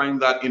want to frame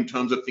that in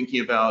terms of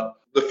thinking about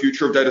the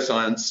future of data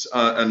science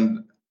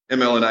and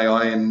ML and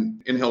AI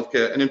in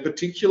healthcare. And in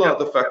particular,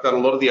 the fact that a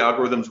lot of the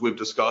algorithms we've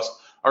discussed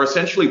are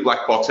essentially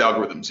black box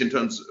algorithms in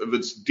terms of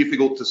it's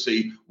difficult to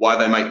see why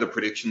they make the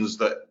predictions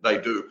that they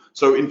do.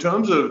 So in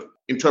terms of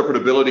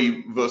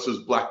interpretability versus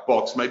black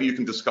box, maybe you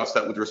can discuss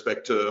that with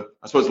respect to,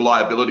 I suppose,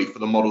 liability for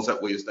the models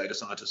that we as data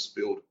scientists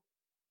build.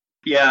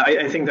 Yeah,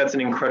 I think that's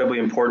an incredibly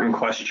important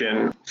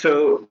question.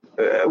 So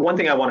one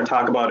thing I want to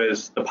talk about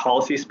is the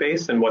policy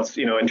space and what's,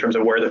 in terms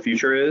of where the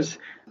future is.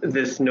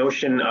 This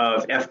notion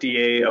of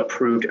FDA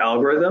approved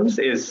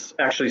algorithms is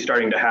actually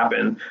starting to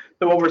happen.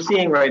 So what we're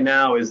seeing right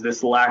now is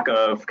this lack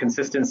of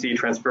consistency,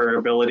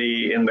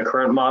 transferability in the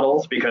current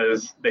models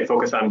because they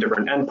focus on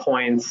different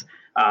endpoints.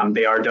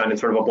 They are done in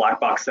sort of a black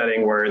box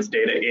setting where it's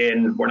data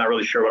in, we're not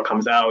really sure what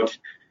comes out.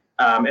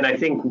 And I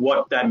think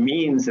what that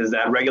means is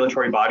that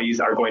regulatory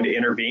bodies are going to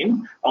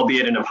intervene,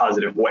 albeit in a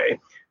positive way.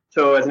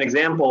 So as an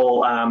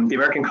example, the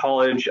American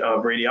College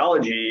of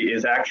Radiology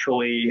is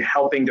actually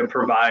helping to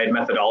provide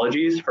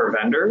methodologies for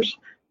vendors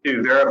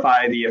to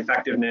verify the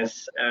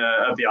effectiveness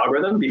of the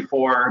algorithm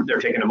before they're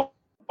taken to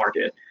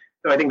market.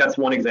 So I think that's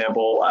one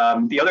example.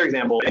 The other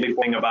example is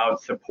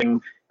about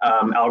supporting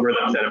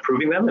algorithms and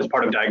approving them as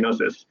part of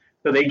diagnosis.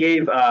 So they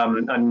gave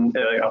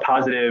a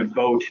positive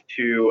vote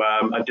to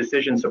a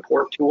decision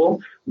support tool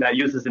that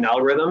uses an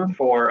algorithm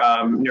for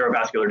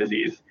neurovascular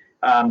disease.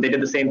 They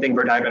did the same thing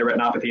for diabetic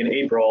retinopathy in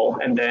April,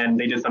 and then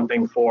they did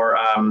something for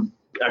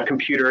a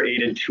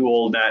computer-aided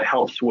tool that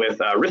helps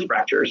with wrist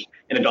fractures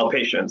in adult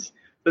patients.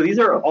 So these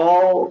are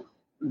all,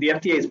 the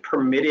FDA is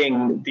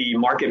permitting the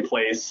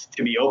marketplace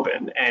to be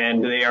open,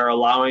 and they are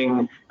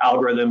allowing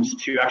algorithms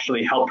to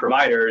actually help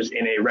providers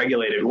in a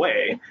regulated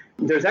way.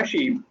 There's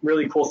actually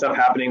really cool stuff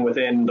happening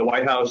within the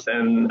White House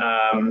and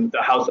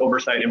the House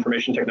Oversight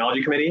Information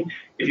Technology Committee.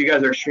 If you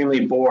guys are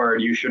extremely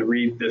bored, you should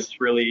read this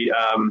really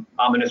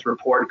ominous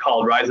report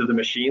called Rise of the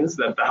Machines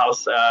that the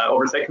House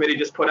Oversight Committee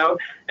just put out.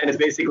 And it's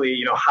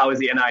basically, how is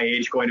the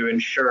NIH going to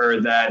ensure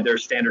that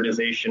there's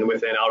standardization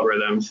within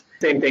algorithms?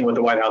 Same thing with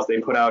the White House. They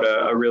put out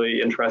a really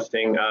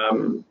interesting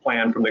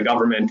plan from the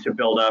government to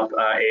build up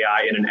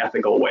AI in an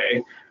ethical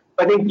way.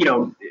 I think,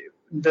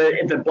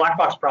 the black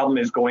box problem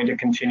is going to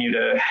continue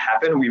to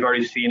happen. We've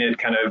already seen it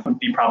kind of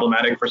be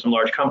problematic for some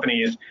large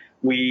companies.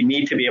 We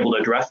need to be able to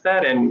address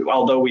that. And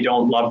although we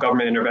don't love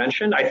government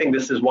intervention, I think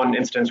this is one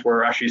instance where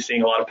we're actually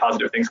seeing a lot of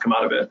positive things come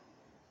out of it.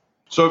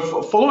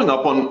 So following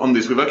up on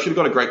this, we've actually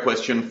got a great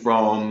question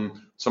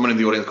from someone in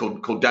the audience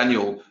called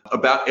Daniel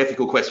about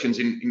ethical questions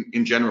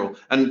in general.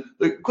 And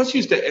the question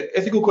is that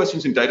ethical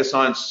questions in data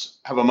science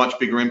have a much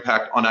bigger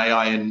impact on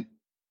AI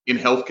in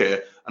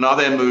healthcare. And are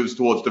there moves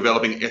towards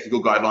developing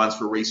ethical guidelines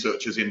for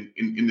researchers in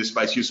this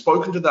space? You've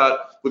spoken to that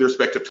with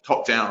respect to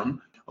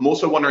top-down. I'm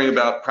also wondering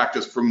about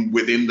practice from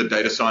within the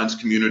data science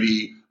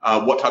community.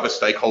 What type of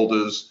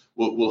stakeholders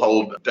will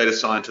hold data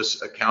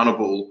scientists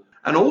accountable?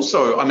 And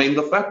also,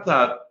 the fact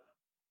that,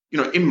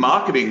 in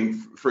marketing,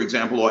 for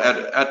example, or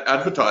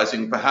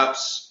advertising,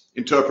 perhaps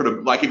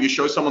interpretive, like if you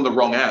show someone the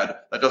wrong ad,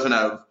 that doesn't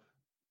have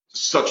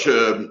such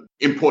an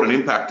important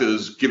impact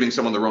as giving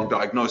someone the wrong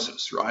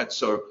diagnosis, right?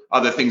 So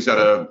are there things that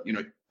are,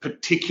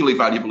 particularly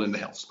valuable in the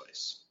health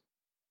space?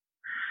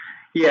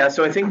 Yeah,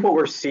 so I think what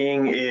we're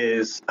seeing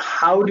is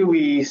how do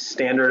we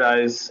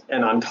standardize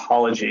an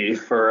ontology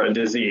for a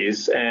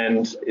disease?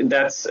 And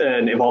that's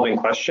an evolving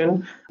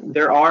question.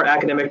 There are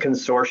academic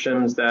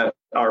consortiums that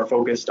are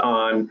focused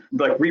on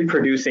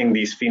reproducing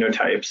these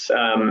phenotypes.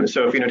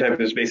 So a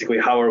phenotype is basically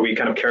how are we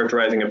kind of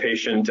characterizing a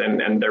patient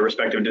and their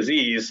respective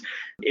disease.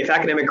 If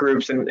academic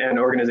groups and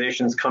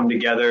organizations come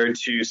together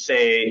to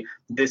say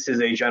this is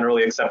a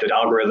generally accepted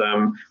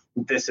algorithm,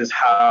 this is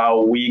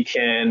how we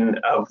can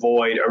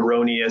avoid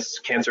erroneous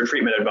cancer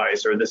treatment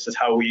advice, or this is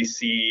how we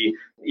see,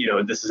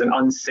 this is an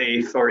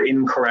unsafe or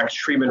incorrect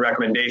treatment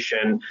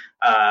recommendation.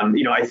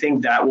 I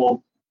think that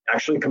will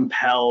actually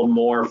compel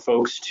more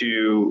folks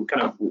to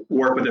kind of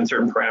work within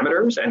certain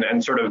parameters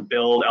and sort of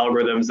build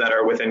algorithms that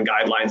are within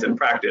guidelines and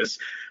practice.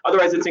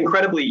 Otherwise, it's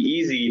incredibly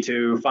easy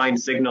to find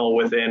signal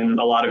within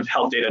a lot of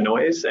health data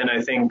noise. And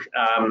I think,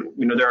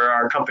 there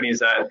are companies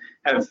that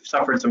have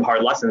suffered some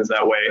hard lessons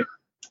that way.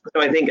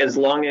 So I think as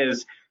long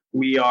as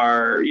we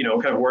are,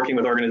 kind of working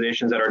with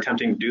organizations that are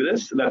attempting to do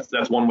this,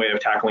 that's one way of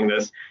tackling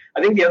this.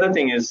 I think the other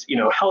thing is,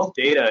 health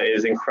data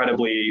is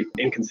incredibly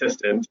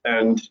inconsistent.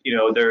 And,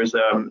 there's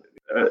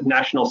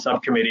national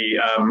subcommittee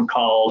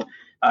called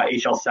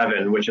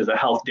HL7, which is a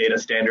Health Data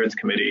Standards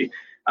Committee.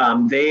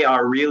 They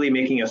are really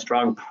making a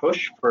strong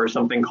push for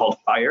something called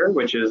FHIR,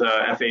 which is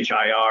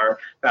FHIR,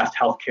 Fast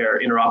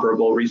Healthcare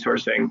Interoperable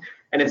Resourcing.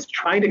 And it's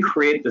trying to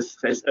create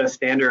a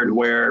standard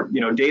where,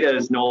 data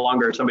is no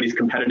longer somebody's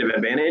competitive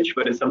advantage,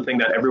 but it's something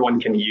that everyone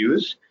can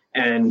use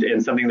and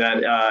something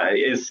that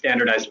is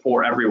standardized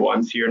for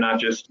everyone. So you're not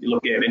just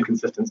looking at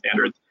inconsistent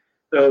standards.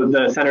 So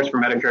the Centers for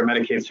Medicare and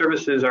Medicaid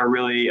Services are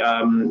really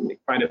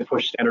trying to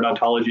push standard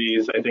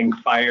ontologies. I think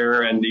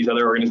FHIR and these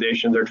other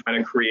organizations are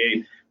trying to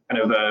create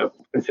kind of a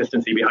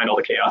consistency behind all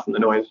the chaos and the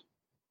noise.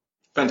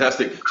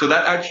 Fantastic. So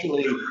that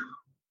actually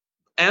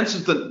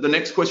answers the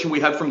next question we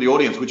had from the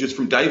audience, which is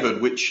from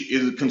David, which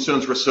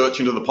concerns research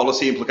into the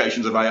policy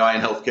implications of AI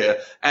in healthcare,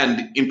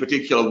 and in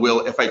particular,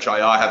 will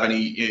FHIR have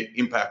any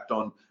impact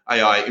on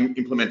AI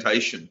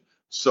implementation?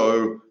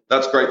 So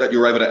that's great that you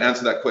were able to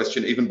answer that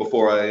question even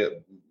before I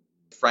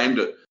framed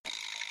it.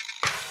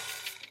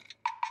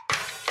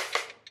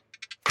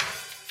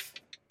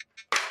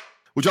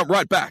 We'll jump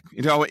right back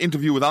into our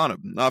interview with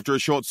Arnab after a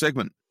short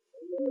segment.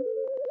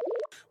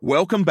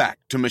 Welcome back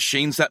to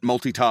Machines That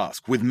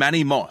Multitask with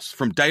Manny Moss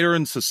from Data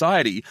and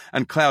Society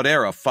and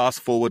Cloudera Fast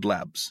Forward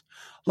Labs.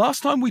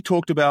 Last time we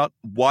talked about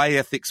why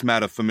ethics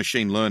matter for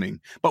machine learning,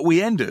 but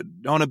we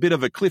ended on a bit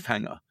of a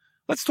cliffhanger.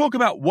 Let's talk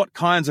about what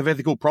kinds of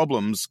ethical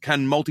problems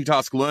can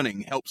multitask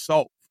learning help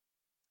solve.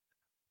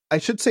 I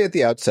should say at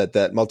the outset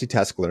that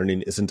multitask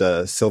learning isn't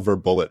a silver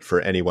bullet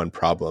for any one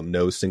problem.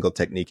 No single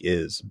technique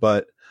is,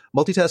 but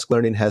multitask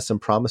learning has some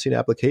promising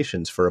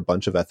applications for a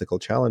bunch of ethical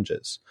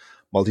challenges.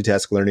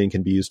 Multitask learning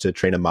can be used to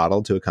train a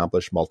model to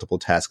accomplish multiple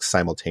tasks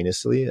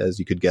simultaneously, as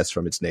you could guess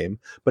from its name,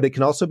 but it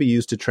can also be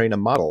used to train a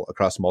model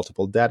across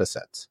multiple data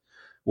sets.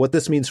 What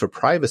this means for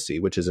privacy,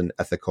 which is an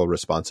ethical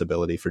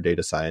responsibility for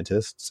data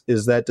scientists,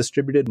 is that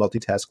distributed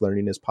multitask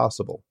learning is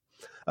possible.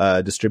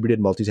 A distributed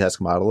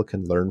multitask model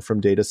can learn from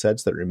data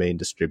sets that remain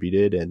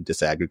distributed and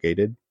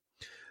disaggregated.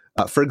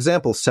 For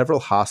example, several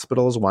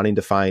hospitals wanting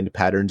to find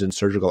patterns in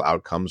surgical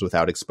outcomes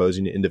without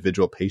exposing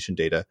individual patient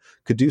data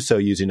could do so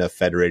using a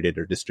federated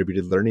or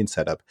distributed learning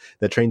setup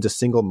that trains a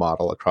single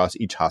model across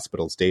each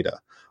hospital's data.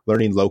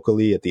 Learning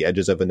locally at the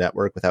edges of a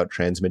network without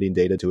transmitting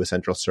data to a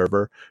central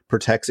server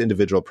protects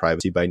individual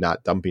privacy by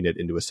not dumping it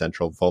into a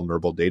central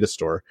vulnerable data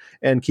store,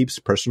 and keeps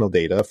personal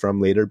data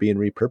from later being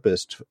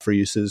repurposed for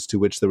uses to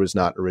which there was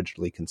not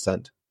originally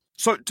consent.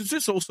 So does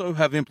this also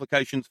have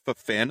implications for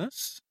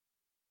fairness?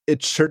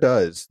 It sure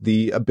does.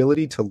 The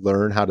ability to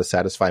learn how to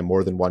satisfy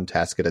more than one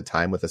task at a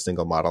time with a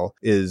single model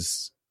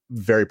is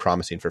very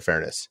promising for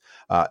fairness.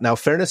 Now,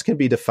 fairness can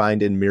be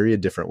defined in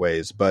myriad different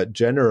ways, but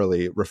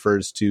generally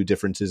refers to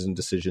differences in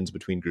decisions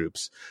between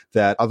groups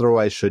that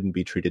otherwise shouldn't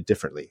be treated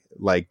differently,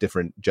 like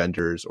different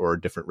genders or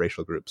different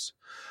racial groups.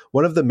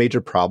 One of the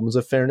major problems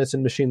of fairness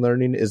in machine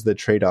learning is the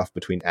trade-off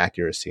between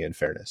accuracy and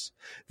fairness.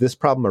 This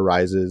problem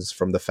arises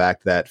from the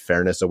fact that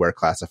fairness-aware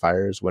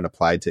classifiers, when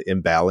applied to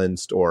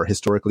imbalanced or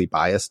historically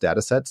biased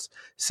datasets,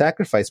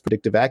 sacrifice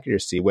predictive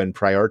accuracy when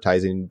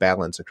prioritizing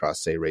balance across,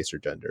 say, race or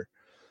gender.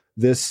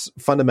 This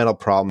fundamental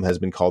problem has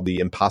been called the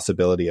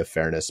impossibility of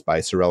fairness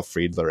by Sorel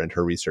Friedler and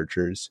her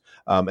researchers.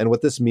 And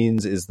what this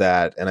means is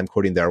that, and I'm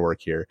quoting their work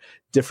here,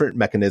 different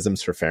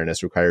mechanisms for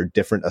fairness require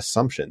different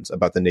assumptions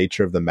about the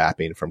nature of the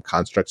mapping from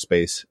construct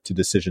space to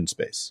decision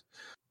space.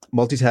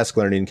 Multitask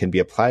learning can be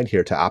applied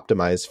here to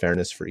optimize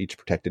fairness for each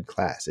protected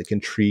class. It can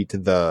treat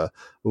the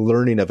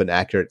learning of an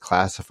accurate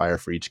classifier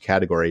for each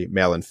category,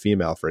 male and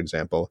female, for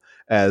example,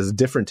 as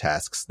different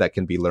tasks that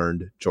can be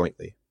learned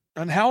jointly.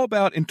 And how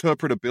about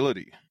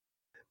interpretability?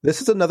 This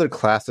is another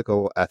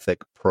classical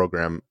ethic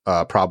problem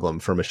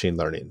for machine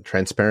learning: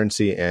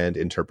 transparency and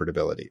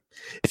interpretability.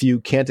 If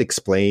you can't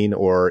explain,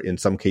 or in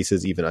some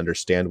cases even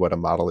understand, what a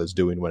model is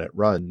doing when it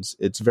runs,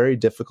 it's very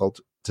difficult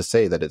to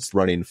say that it's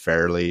running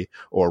fairly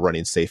or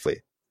running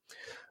safely.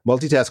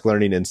 Multitask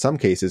learning in some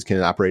cases can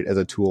operate as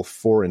a tool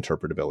for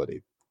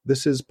interpretability.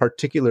 This is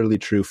particularly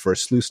true for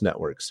sluice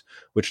networks,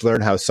 which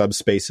learn how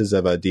subspaces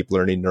of a deep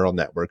learning neural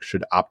network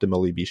should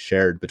optimally be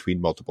shared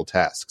between multiple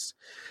tasks.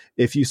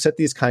 If you set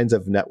these kinds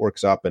of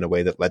networks up in a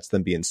way that lets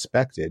them be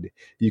inspected,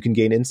 you can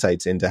gain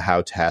insights into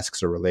how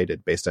tasks are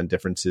related based on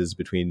differences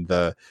between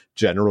the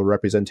general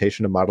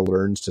representation a model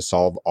learns to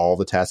solve all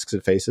the tasks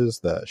it faces,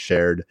 the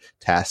shared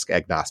task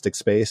agnostic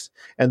space,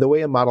 and the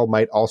way a model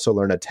might also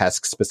learn a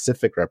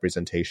task-specific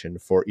representation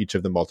for each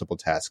of the multiple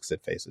tasks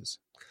it faces.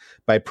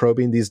 By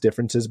probing these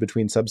differences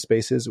between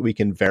subspaces, we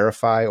can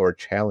verify or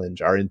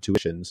challenge our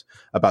intuitions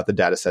about the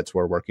datasets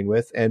we're working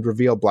with and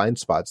reveal blind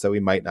spots that we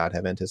might not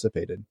have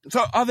anticipated.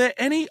 So are there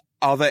any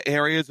other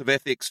areas of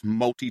ethics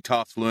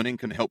multitask learning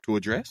can help to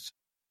address?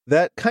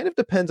 That kind of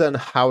depends on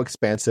how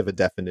expansive a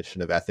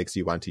definition of ethics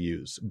you want to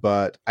use.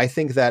 But I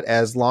think that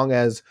as long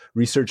as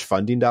research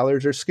funding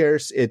dollars are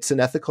scarce, it's an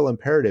ethical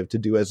imperative to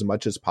do as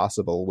much as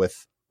possible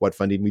with what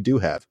funding we do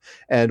have.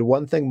 And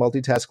one thing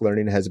multitask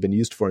learning has been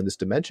used for in this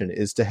dimension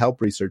is to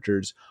help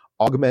researchers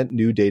augment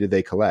new data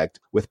they collect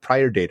with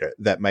prior data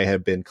that might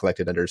have been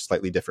collected under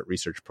slightly different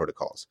research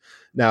protocols.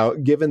 Now,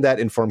 given that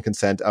informed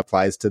consent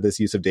applies to this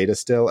use of data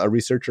still, a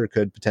researcher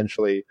could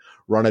potentially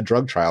run a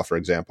drug trial, for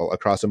example,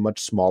 across a much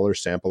smaller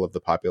sample of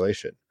the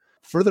population.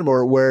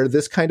 Furthermore, where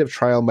this kind of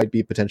trial might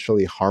be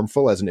potentially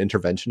harmful as an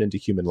intervention into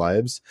human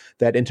lives,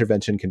 that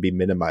intervention can be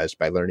minimized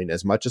by learning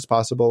as much as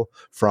possible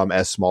from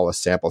as small a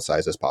sample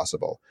size as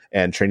possible.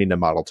 And training a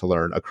model to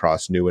learn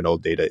across new and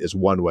old data is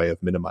one way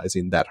of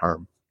minimizing that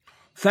harm.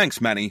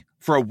 Thanks, Manny,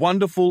 for a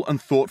wonderful and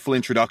thoughtful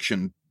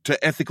introduction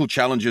to ethical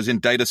challenges in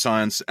data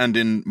science and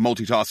in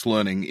multitask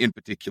learning in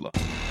particular.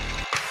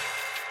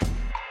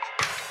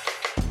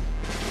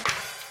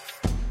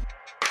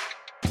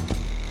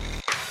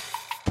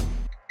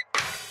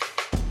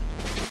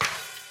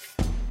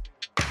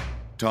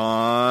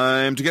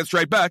 Time to get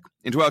straight back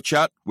into our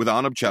chat with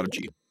Arnab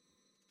Chatterjee.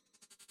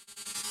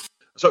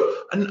 So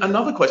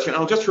another question,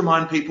 I'll just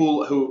remind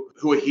people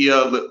who are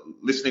here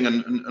listening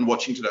and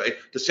watching today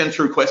to send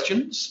through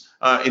questions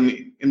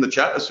in the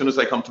chat as soon as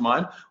they come to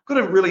mind. I've got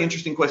a really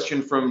interesting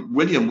question from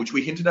William, which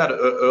we hinted at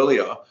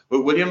earlier.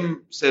 But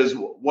William says,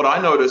 what I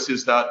notice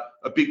is that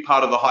a big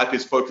part of the hype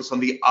is focused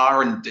on the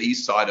R&D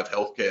side of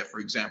healthcare,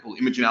 for example,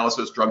 image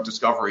analysis, drug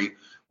discovery.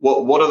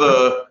 What are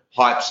the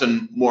hypes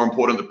and, more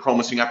important, the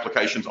promising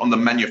applications on the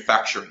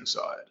manufacturing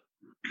side?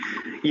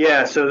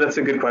 Yeah, so that's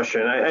a good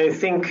question. I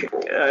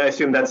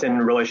assume that's in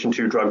relation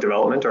to drug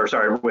development,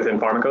 within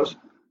pharmacos.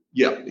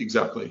 Yeah,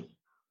 exactly.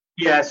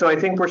 Yeah, so I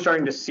think we're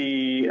starting to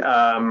see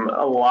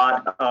a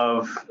lot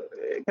of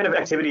kind of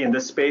activity in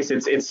this space.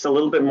 It's a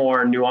little bit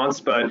more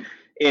nuanced, but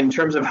in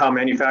terms of how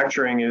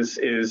manufacturing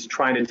is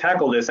trying to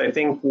tackle this, I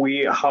think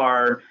we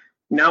are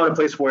now in a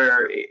place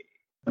where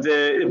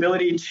the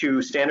ability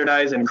to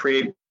standardize and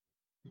create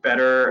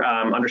better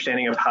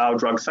understanding of how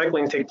drug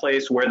cycling take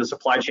place, where the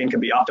supply chain can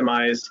be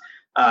optimized.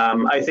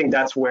 I think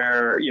that's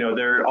where,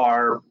 there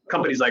are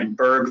companies like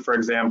Berg, for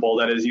example,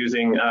 that is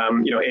using,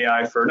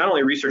 AI for not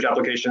only research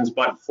applications,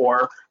 but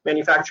for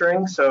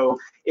manufacturing. So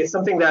it's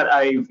something that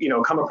I've,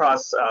 come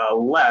across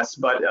less,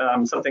 but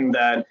something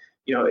that,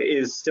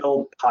 is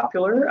still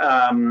popular.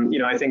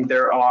 I think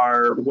there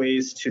are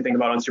ways to think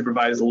about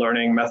unsupervised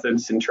learning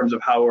methods in terms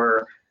of how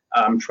we're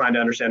trying to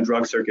understand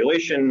drug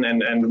circulation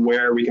and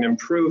where we can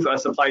improve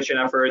supply chain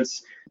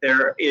efforts.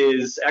 There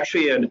is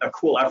actually a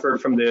cool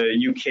effort from the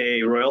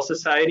UK Royal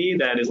Society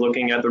that is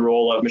looking at the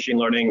role of machine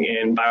learning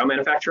in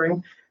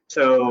biomanufacturing.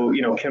 So,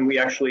 can we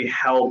actually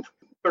help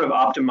sort of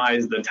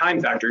optimize the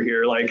time factor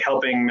here, like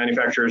helping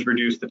manufacturers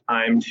reduce the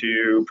time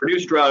to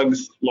produce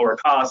drugs, lower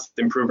costs,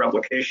 improve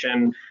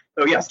replication.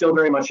 So yeah, still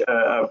very much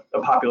a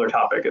popular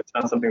topic. It's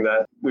not something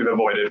that we've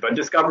avoided, but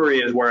discovery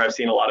is where I've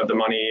seen a lot of the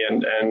money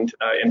and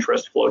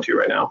interest flow to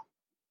right now.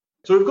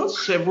 So we've got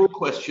several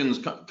questions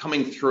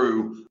coming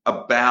through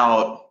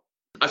about,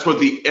 I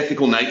suppose, the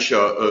ethical nature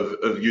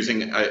of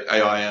using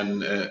AI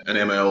and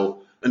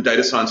ML and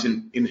data science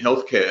in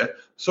healthcare.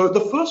 So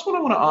the first one I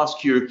want to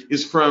ask you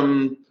is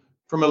from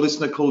a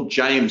listener called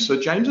James. So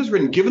James has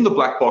written, given the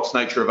black box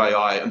nature of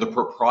AI and the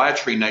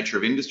proprietary nature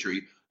of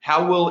industry,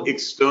 how will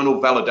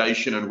external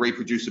validation and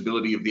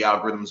reproducibility of the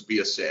algorithms be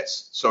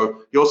assessed?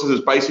 So he also says,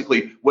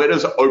 basically, where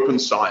does open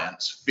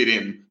science fit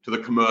in to the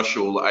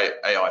commercial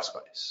AI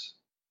space?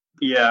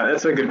 Yeah,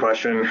 that's a good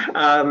question.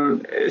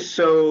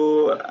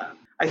 So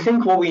I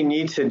think what we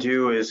need to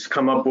do is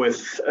come up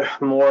with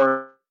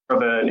more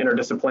of an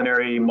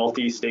interdisciplinary,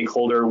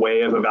 multi-stakeholder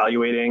way of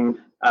evaluating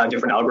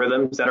different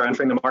algorithms that are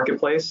entering the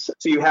marketplace.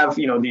 So you have,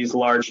 these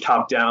large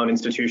top-down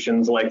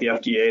institutions like the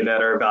FDA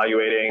that are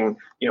evaluating,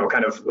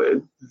 kind of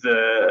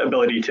the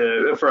ability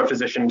for a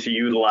physician to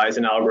utilize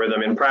an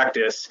algorithm in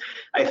practice.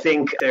 I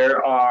think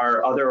there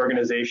are other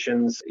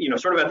organizations,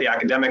 sort of at the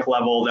academic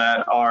level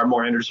that are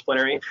more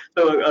interdisciplinary.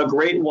 So a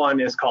great one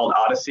is called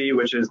Odyssey,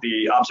 which is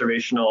the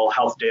Observational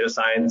Health Data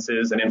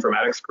Sciences and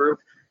Informatics Group.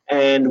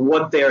 And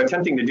what they're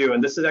attempting to do,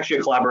 and this is actually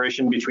a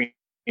collaboration between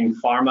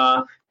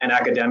pharma and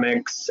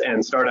academics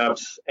and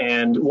startups.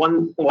 And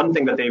one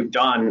thing that they've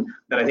done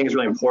that I think is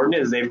really important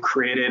is they've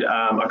created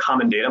a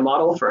common data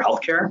model for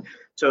healthcare.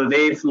 So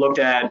they've looked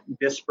at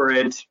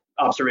disparate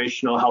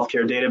observational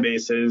healthcare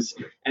databases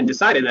and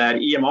decided that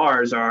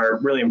EMRs are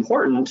really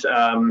important,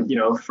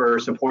 for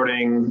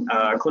supporting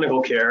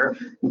clinical care.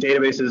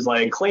 Databases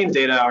like claims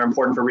data are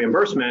important for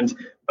reimbursement,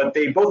 but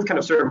they both kind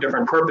of serve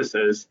different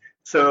purposes.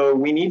 So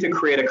we need to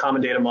create a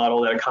common data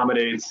model that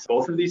accommodates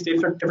both of these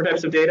different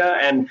types of data.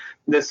 And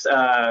this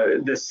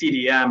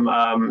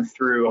CDM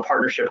through a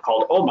partnership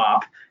called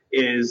OMOP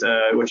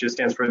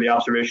stands for the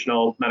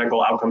Observational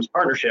Medical Outcomes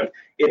Partnership.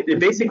 It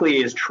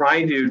basically is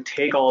trying to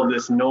take all of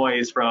this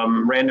noise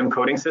from random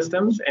coding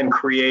systems and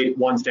create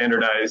one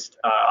standardized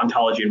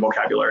ontology and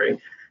vocabulary.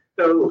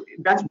 So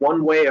that's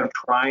one way of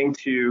trying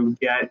to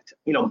get,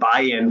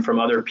 buy-in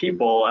from other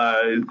people,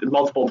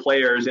 multiple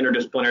players,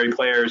 interdisciplinary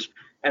players,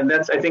 And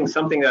that's, I think,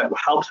 something that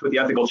helps with the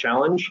ethical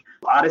challenge.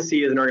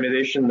 Odyssey is an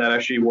organization that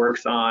actually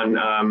works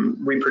on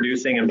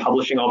reproducing and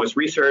publishing all this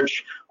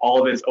research.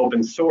 All of it's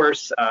open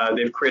source.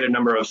 They've created a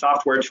number of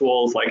software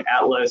tools like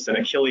Atlas and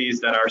Achilles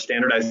that are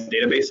standardized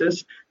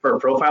databases for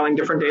profiling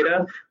different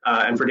data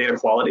and for data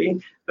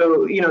quality.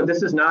 So,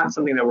 this is not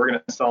something that we're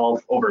going to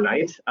solve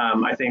overnight.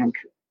 I think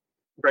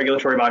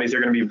regulatory bodies are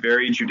going to be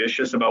very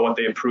judicious about what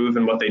they approve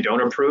and what they don't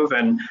approve.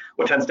 And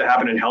what tends to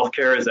happen in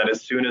healthcare is that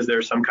as soon as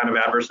there's some kind of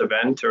adverse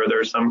event or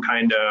there's some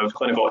kind of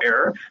clinical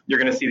error, you're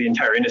going to see the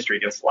entire industry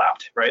get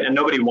slapped, right? And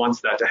nobody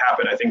wants that to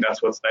happen. I think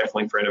that's what's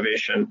stifling for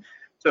innovation.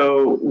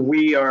 So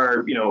we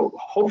are,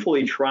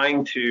 hopefully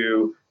trying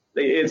to,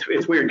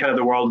 it's weird kind of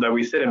the world that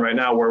we sit in right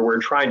now where we're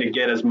trying to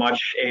get as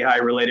much AI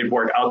related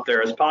work out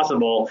there as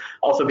possible,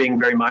 also being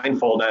very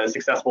mindful that a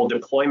successful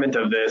deployment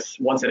of this,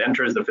 once it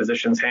enters the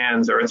physician's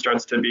hands or it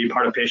starts to be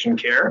part of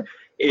patient care,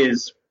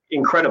 is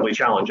incredibly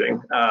challenging.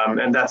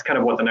 And that's kind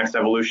of what the next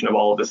evolution of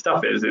all of this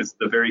stuff is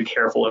the very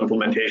careful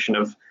implementation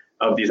of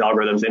these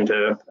algorithms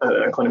into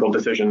a clinical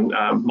decision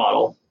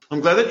model.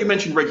 I'm glad that you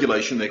mentioned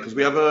regulation there, because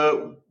we have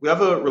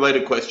a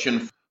related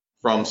question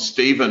from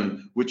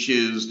Stephen, which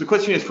is, the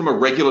question is, from a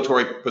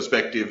regulatory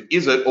perspective,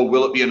 is it or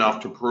will it be enough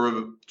to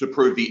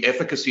prove the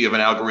efficacy of an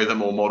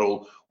algorithm or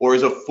model, or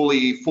is a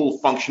full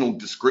functional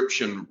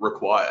description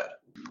required?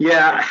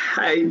 Yeah,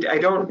 I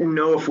don't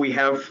know if we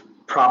have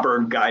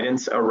proper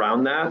guidance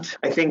around that.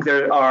 I think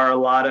there are a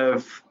lot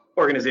of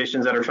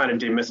organizations that are trying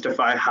to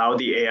demystify how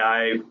the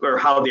AI or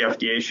how the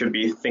FDA should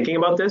be thinking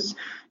about this.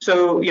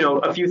 So,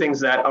 a few things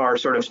that are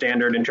sort of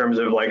standard in terms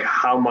of like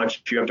how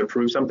much you have to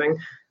prove something.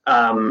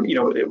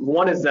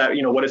 One is that,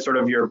 what is sort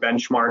of your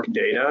benchmark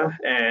data,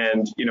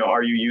 and,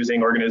 are you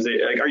using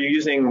are you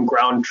using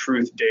ground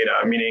truth data?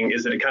 Meaning,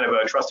 is it a kind of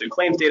a trusted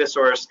claims data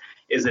source?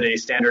 Is it a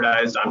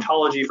standardized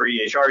ontology for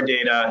EHR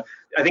data?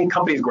 I think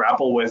companies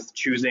grapple with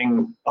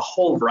choosing a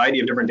whole variety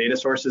of different data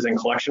sources and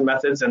collection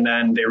methods, and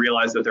then they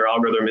realize that their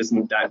algorithm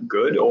isn't that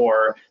good,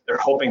 or they're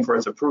hoping for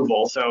its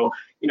approval. So,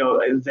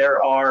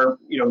 there are,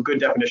 good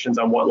definitions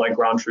on what like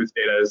ground truth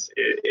data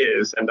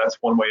is, and that's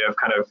one way of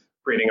kind of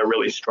creating a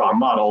really strong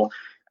model.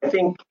 I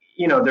think,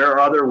 there are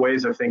other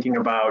ways of thinking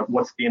about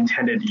what's the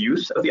intended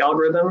use of the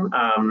algorithm.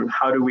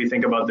 How do we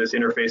think about this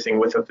interfacing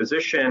with a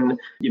physician?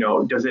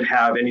 Does it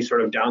have any sort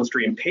of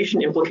downstream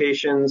patient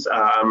implications?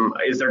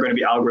 Is there going to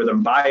be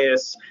algorithm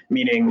bias?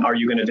 Meaning, are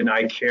you going to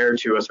deny care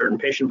to a certain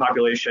patient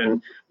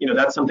population?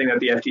 That's something that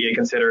the FDA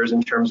considers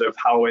in terms of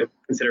how it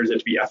considers it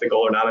to be ethical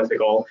or not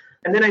ethical.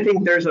 And then I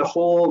think there's a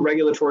whole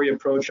regulatory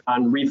approach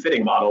on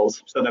refitting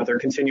models so that they're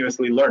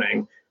continuously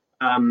learning.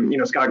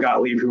 Scott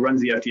Gottlieb, who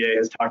runs the FDA,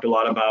 has talked a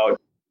lot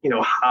about,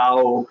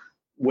 how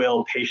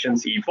will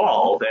patients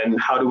evolve,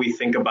 and how do we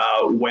think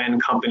about when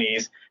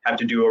companies have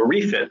to do a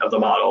refit of the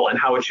model and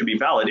how it should be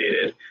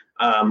validated.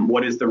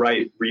 What is the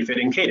right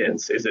refitting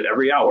cadence? Is it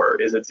every hour?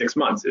 Is it 6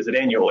 months? Is it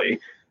annually?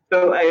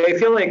 So I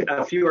feel like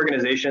a few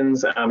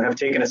organizations have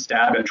taken a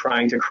stab at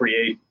trying to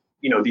create,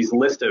 these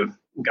list of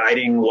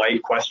guiding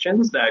light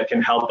questions that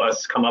can help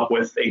us come up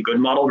with a good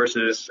model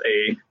versus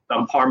a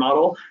subpar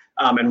model.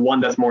 And one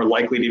that's more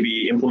likely to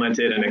be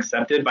implemented and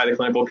accepted by the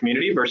clinical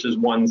community versus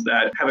ones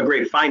that have a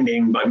great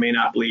finding but may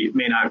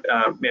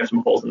have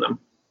some holes in them.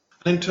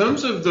 And in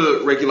terms of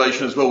the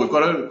regulation as well, we've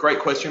got a great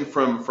question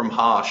from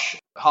Harsh.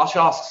 Harsh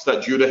asks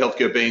that due to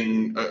healthcare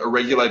being a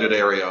regulated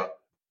area,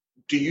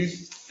 do you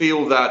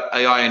feel that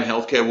AI in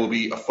healthcare will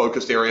be a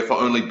focused area for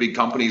only big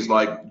companies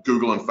like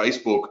Google and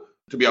Facebook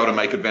to be able to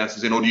make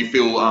advances in, or do you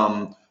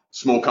feel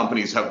small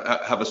companies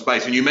have a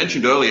space? And you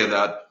mentioned earlier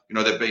that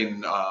there've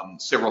been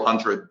several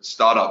hundred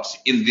startups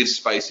in this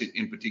space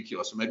in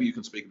particular. So maybe you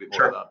can speak a bit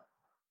more to that.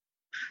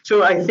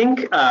 So I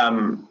think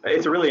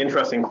it's a really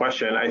interesting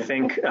question. I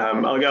think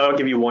I'll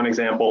give you one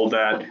example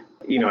that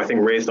I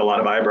think raised a lot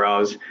of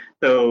eyebrows.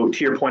 So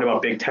to your point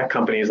about big tech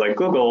companies like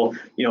Google,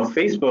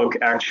 Facebook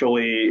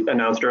actually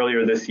announced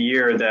earlier this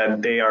year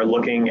that they are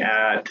looking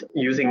at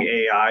using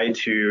AI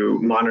to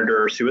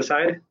monitor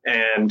suicide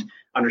and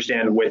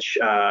understand which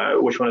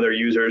one of their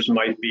users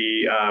might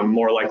be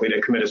more likely to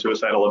commit a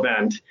suicidal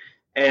event.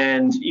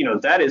 And,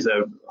 that is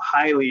a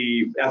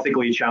highly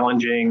ethically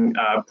challenging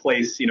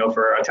place,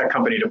 for a tech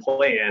company to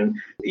play in.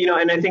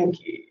 And I think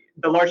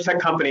the large tech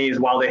companies,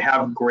 while they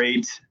have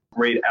great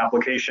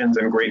applications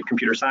and great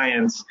computer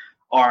science,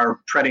 are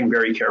treading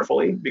very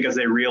carefully because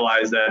they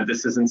realize that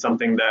this isn't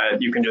something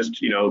that you can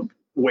just,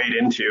 wade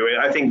into.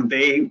 I think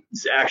they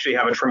actually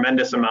have a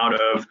tremendous amount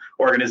of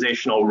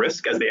organizational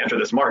risk as they enter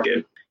this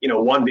market.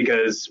 One,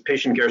 because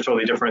patient care is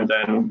totally different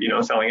than,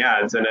 selling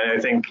ads. And I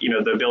think,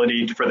 the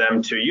ability for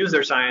them to use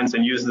their science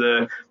and use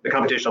the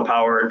computational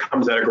power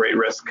comes at a great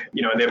risk,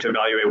 and they have to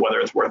evaluate whether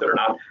it's worth it or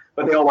not.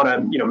 But they all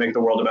want to, make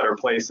the world a better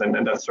place. And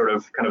that's sort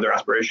of kind of their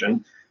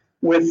aspiration.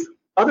 With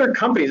other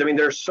companies,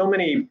 there's so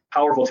many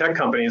powerful tech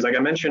companies. Like I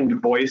mentioned,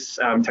 voice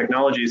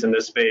technologies in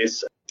this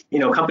space,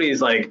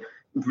 companies like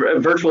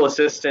virtual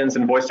assistants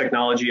and voice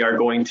technology are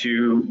going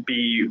to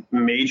be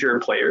major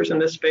players in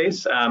this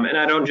space. And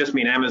I don't just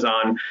mean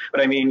Amazon,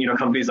 but I mean,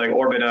 companies like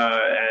Orbita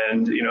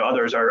and,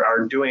 others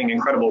are doing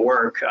incredible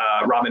work.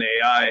 Robin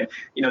AI,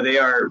 they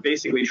are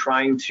basically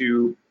trying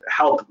to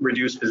help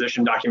reduce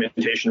physician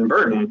documentation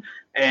burden.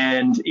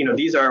 And,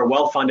 these are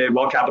well-funded,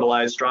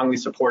 well-capitalized, strongly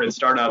supported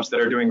startups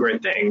that are doing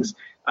great things.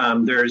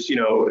 There's,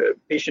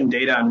 patient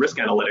data and risk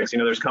analytics.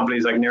 There's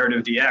companies like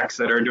Narrative DX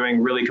that are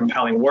doing really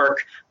compelling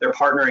work. They're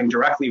partnering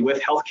directly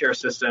with healthcare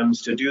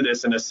systems to do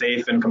this in a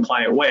safe and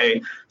compliant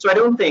way. So I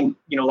don't think,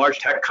 large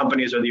tech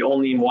companies are the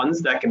only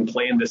ones that can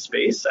play in this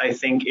space. I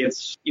think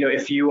it's,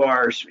 if you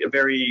are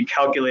very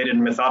calculated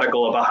and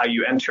methodical about how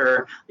you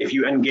enter, if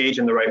you engage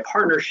in the right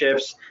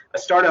partnerships, a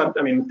startup,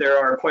 there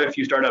are quite a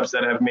few startups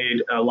that have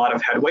made a lot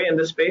of headway in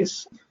this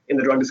space. In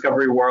the drug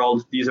discovery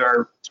world, these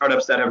are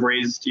startups that have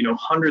raised,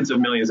 hundreds of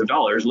millions of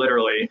dollars,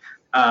 literally,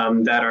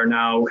 that are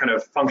now kind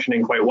of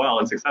functioning quite well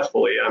and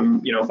successfully.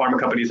 Pharma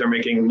companies are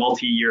making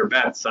multi-year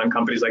bets on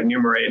companies like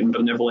Numerate and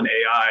Benevolent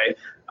AI,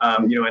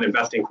 and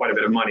investing quite a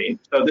bit of money.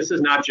 So this is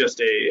not just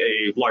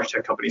a large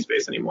tech company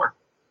space anymore.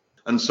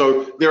 And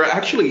so there are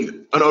actually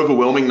an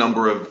overwhelming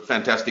number of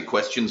fantastic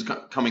questions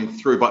coming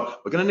through, but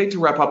we're going to need to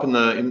wrap up in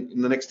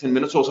the next 10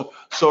 minutes or so.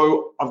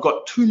 So I've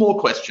got two more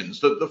questions.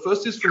 The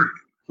first is from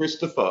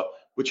Christopher,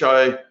 which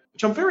I'm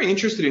very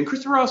interested in.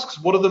 Christopher asks,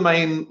 what are the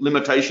main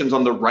limitations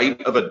on the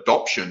rate of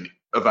adoption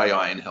of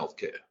AI in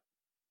healthcare?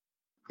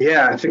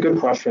 Yeah, it's a good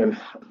question.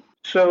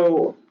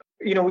 So,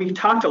 we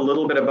talked a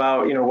little bit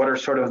about, what are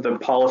sort of the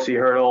policy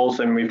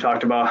hurdles, and we've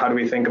talked about how do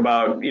we think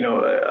about,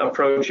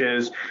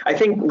 approaches. I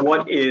think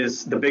what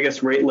is the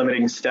biggest rate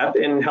limiting step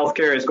in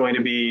healthcare is going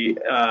to be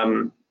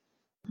the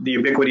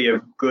ubiquity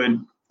of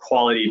good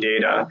quality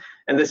data.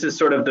 And this is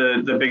sort of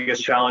the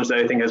biggest challenge that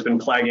I think has been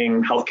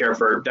plaguing healthcare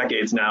for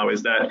decades now,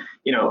 is that,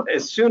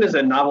 as soon as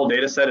a novel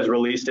data set is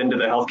released into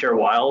the healthcare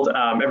wild,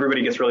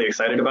 everybody gets really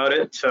excited about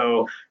it.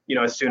 So,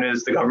 as soon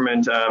as the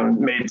government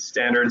made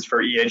standards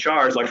for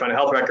EHRs, electronic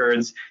health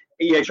records,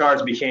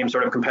 EHRs became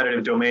sort of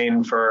competitive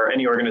domain for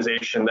any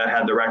organization that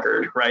had the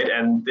record, right?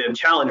 And the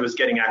challenge was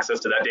getting access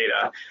to that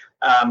data.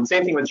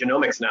 Same thing with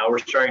genomics now. We're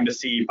starting to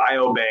see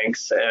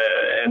biobanks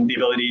and the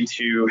ability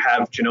to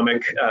have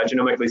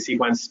genetically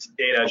sequenced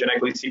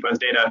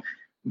data.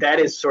 That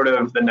is sort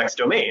of the next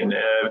domain.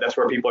 That's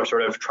where people are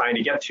sort of trying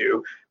to get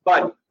to.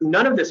 But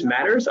none of this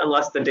matters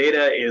unless the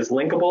data is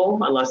linkable,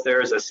 unless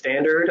there is a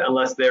standard,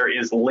 unless there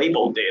is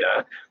labeled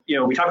data.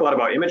 We talk a lot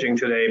about imaging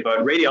today, but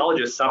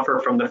radiologists suffer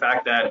from the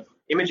fact that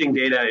imaging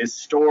data is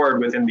stored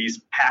within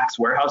these PACS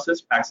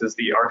warehouses. PACS is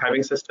the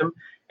archiving system,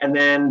 and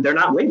then they're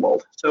not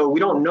labeled. So we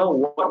don't know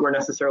what we're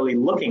necessarily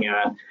looking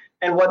at.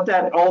 And what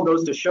that all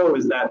goes to show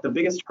is that the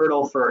biggest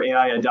hurdle for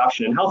AI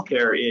adoption in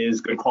healthcare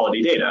is good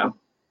quality data,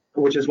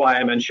 which is why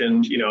I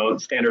mentioned,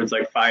 standards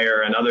like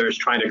FHIR and others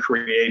trying to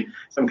create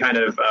some kind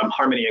of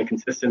harmony and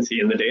consistency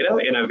in the data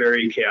in a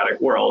very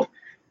chaotic world.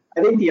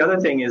 I think the other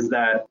thing is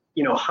that,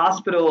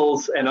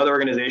 hospitals and other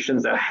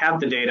organizations that have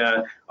the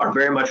data are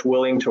very much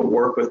willing to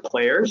work with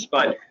players,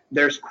 but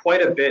there's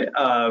quite a bit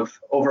of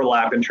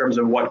overlap in terms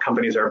of what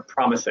companies are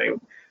promising.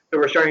 So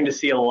we're starting to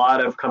see a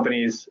lot of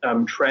companies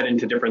tread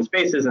into different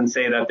spaces and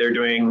say that they're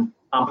doing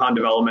compound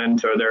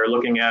development, or they're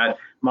looking at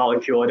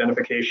molecule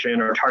identification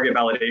or target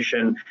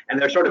validation, and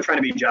they're sort of trying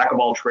to be jack of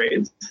all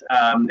trades.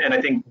 And I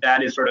think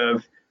that is sort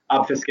of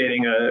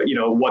obfuscating,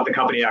 what the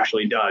company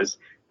actually does.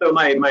 So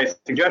my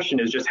suggestion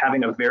is just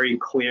having a very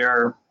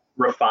clear,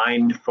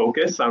 refined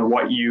focus on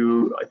what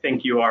you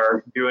think you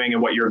are doing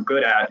and what you're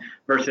good at,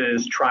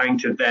 versus trying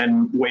to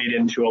then wade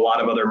into a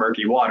lot of other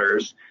murky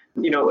waters.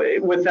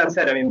 With that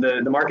said,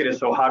 the market is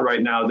so hot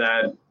right now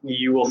that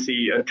you will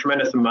see a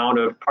tremendous amount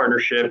of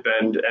partnership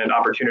and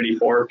opportunity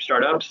for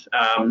startups.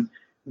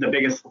 The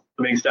biggest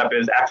step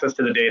is access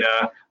to the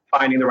data,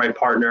 finding the right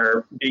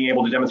partner, being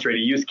able to demonstrate a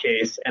use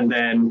case, and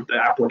then the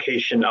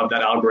application of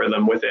that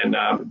algorithm within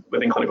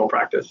clinical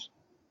practice.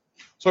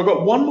 So I've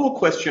got one more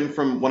question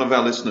from one of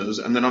our listeners,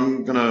 and then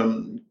I'm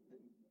going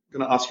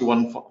to ask you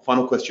one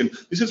final question.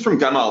 This is from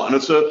Gamal, and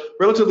it's a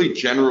relatively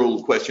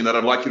general question that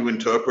I'd like you to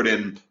interpret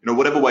in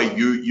whatever way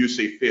you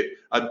see fit.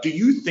 Do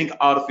you think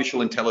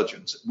artificial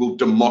intelligence will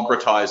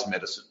democratize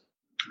medicine?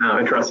 Oh,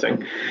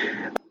 interesting.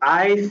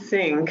 I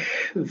think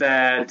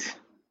that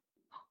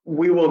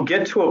we will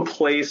get to a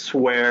place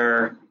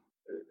where,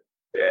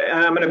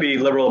 and I'm going to be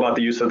liberal about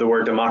the use of the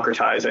word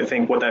democratize. I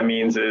think what that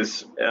means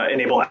is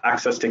enable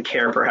access to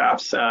care,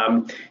 perhaps,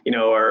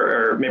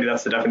 or maybe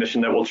that's the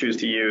definition that we'll choose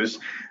to use.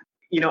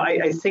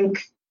 I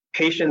think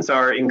patients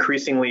are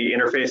increasingly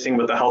interfacing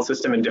with the health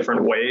system in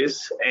different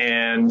ways.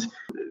 And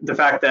the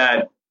fact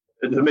that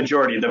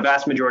the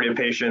vast majority of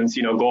patients,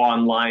 go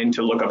online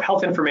to look up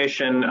health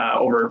information,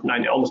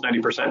 almost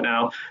 90%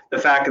 now. The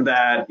fact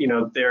that,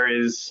 there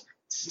is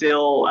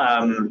still,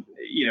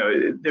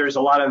 there's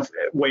a lot of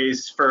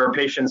ways for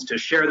patients to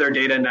share their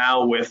data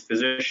now with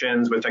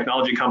physicians, with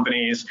technology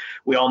companies.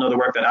 We all know the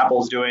work that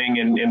Apple's doing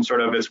in sort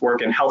of its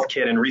work in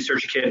HealthKit and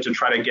ResearchKit to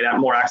try to get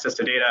more access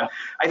to data.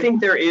 I think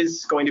there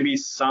is going to be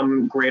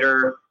some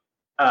greater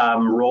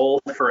role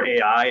for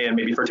AI and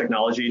maybe for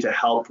technology to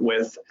help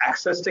with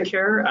access to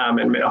care.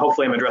 And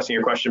hopefully I'm addressing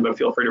your question, but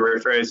feel free to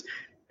rephrase.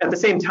 At the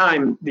same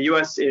time, the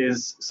US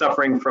is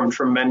suffering from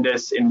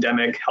tremendous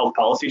endemic health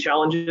policy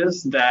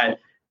challenges that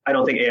I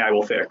don't think AI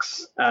will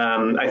fix.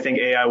 I think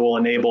AI will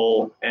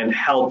enable and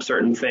help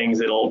certain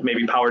things. It'll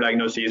maybe power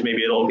diagnoses,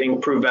 maybe it'll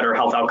improve better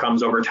health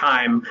outcomes over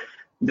time.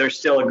 There's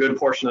still a good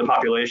portion of the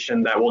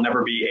population that will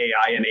never be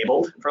AI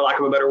enabled, for lack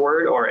of a better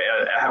word, or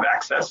have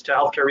access to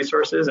healthcare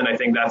resources. And I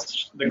think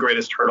that's the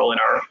greatest hurdle in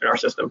our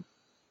system.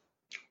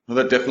 Well,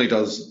 that definitely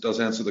does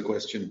answer the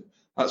question.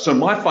 So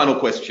my final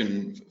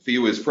question for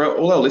you is, for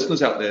all our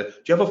listeners out there, do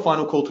you have a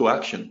final call to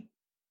action?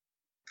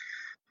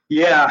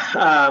 Yeah,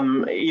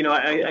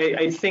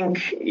 I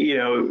think,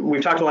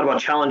 we've talked a lot about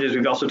challenges.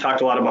 We've also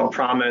talked a lot about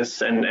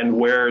promise and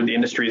where the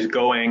industry is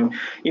going.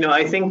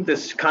 I think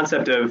this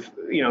concept of,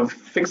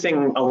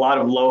 fixing a lot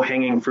of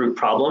low-hanging fruit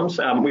problems.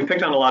 We've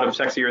picked on a lot of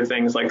sexier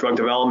things like drug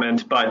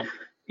development, but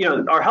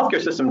our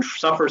healthcare system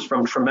suffers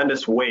from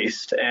tremendous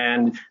waste,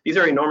 and these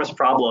are enormous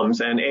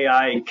problems, and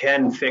AI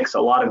can fix a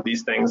lot of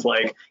these things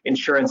like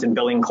insurance and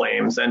billing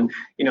claims. And,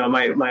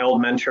 my old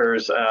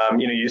mentors,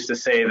 used to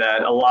say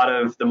that a lot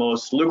of the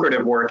most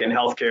lucrative work in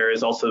healthcare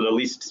is also the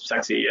least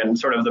sexy and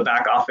sort of the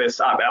back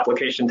office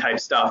application type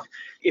stuff.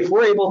 If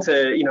we're able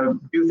to,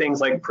 do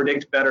things like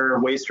predict better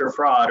waste or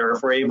fraud, or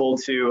if we're able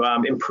to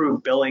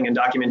improve billing and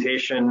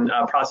documentation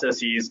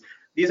processes,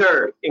 these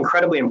are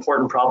incredibly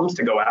important problems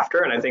to go after,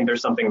 and I think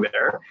there's something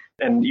there.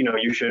 And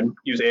you should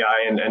use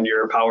AI and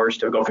your powers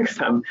to go fix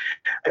them.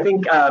 I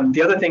think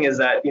the other thing is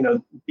that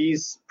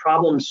these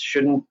problems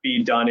shouldn't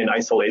be done in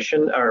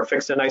isolation or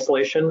fixed in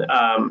isolation.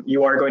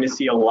 You are going to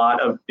see a lot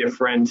of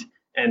different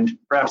and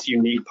perhaps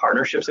unique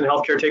partnerships in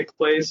healthcare take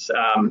place.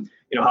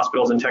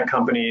 Hospitals and tech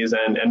companies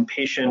and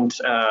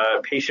patient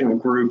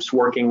groups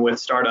working with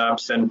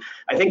startups, and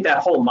I think that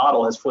whole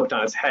model has flipped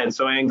on its head.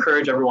 So I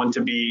encourage everyone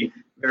to be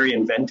very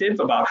inventive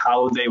about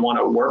how they want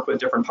to work with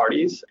different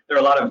parties. There are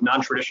a lot of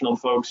non-traditional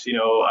folks,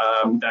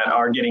 that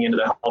are getting into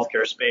the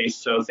healthcare space.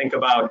 So think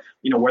about,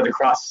 where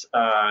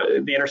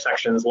the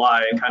intersections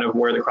lie and kind of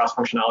where the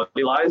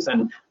cross-functionality lies.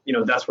 And,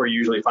 that's where you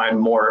usually find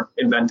more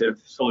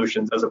inventive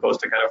solutions as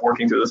opposed to kind of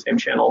working through the same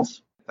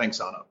channels. Thanks,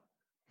 Arnab.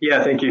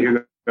 Yeah, thank you,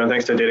 Hugo. And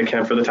thanks to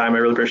DataCamp for the time. I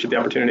really appreciate the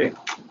opportunity.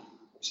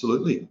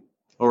 Absolutely.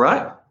 All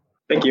right.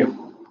 Thank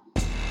you.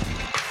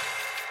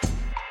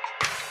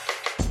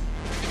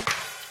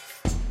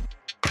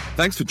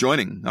 Thanks for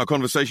joining our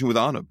conversation with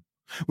Arnab.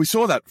 We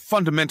saw that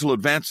fundamental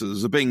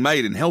advances are being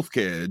made in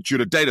healthcare due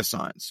to data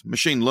science,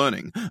 machine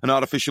learning, and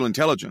artificial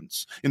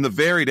intelligence in the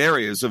varied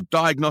areas of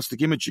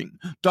diagnostic imaging,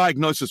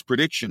 diagnosis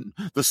prediction,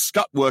 the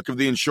scut work of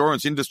the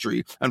insurance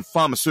industry, and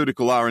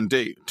pharmaceutical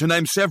R&D, to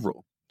name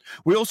several.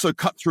 We also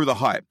cut through the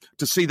hype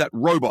to see that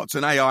robots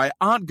and AI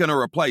aren't going to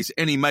replace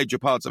any major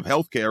parts of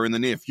healthcare in the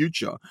near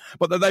future,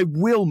 but that they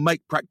will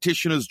make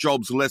practitioners'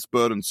 jobs less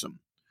burdensome.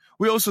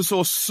 We also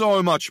saw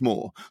so much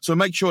more, so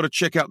make sure to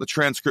check out the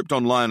transcript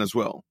online as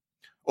well.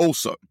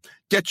 Also,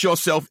 get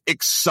yourself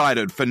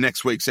excited for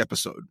next week's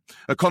episode,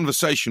 a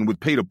conversation with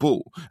Peter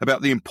Bull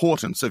about the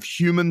importance of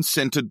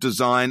human-centered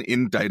design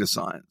in data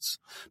science.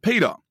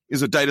 Peter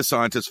is a data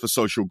scientist for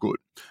social good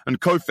and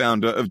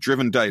co-founder of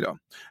Driven Data,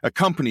 a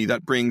company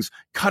that brings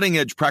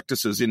cutting-edge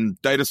practices in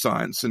data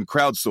science and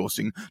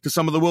crowdsourcing to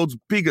some of the world's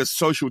biggest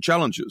social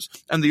challenges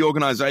and the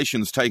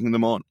organizations taking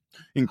them on,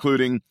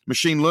 including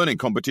machine learning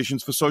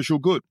competitions for social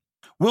good.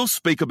 We'll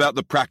speak about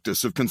the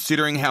practice of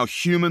considering how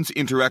humans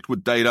interact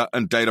with data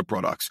and data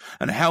products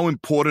and how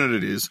important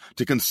it is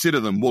to consider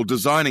them while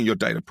designing your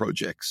data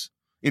projects.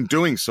 In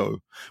doing so,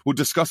 we'll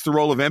discuss the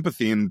role of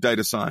empathy in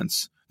data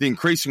science, the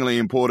increasingly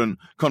important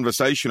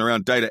conversation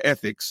around data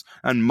ethics,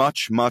 and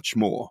much, much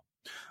more.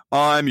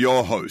 I'm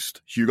your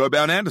host, Hugo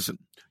Bown-Anderson.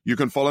 You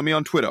can follow me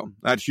on Twitter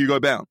at Hugo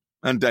Bown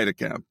and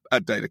DataCamp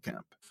at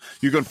DataCamp.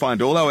 You can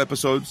find all our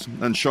episodes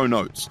and show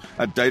notes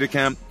at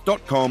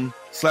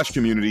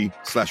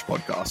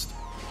datacamp.com/community/podcast.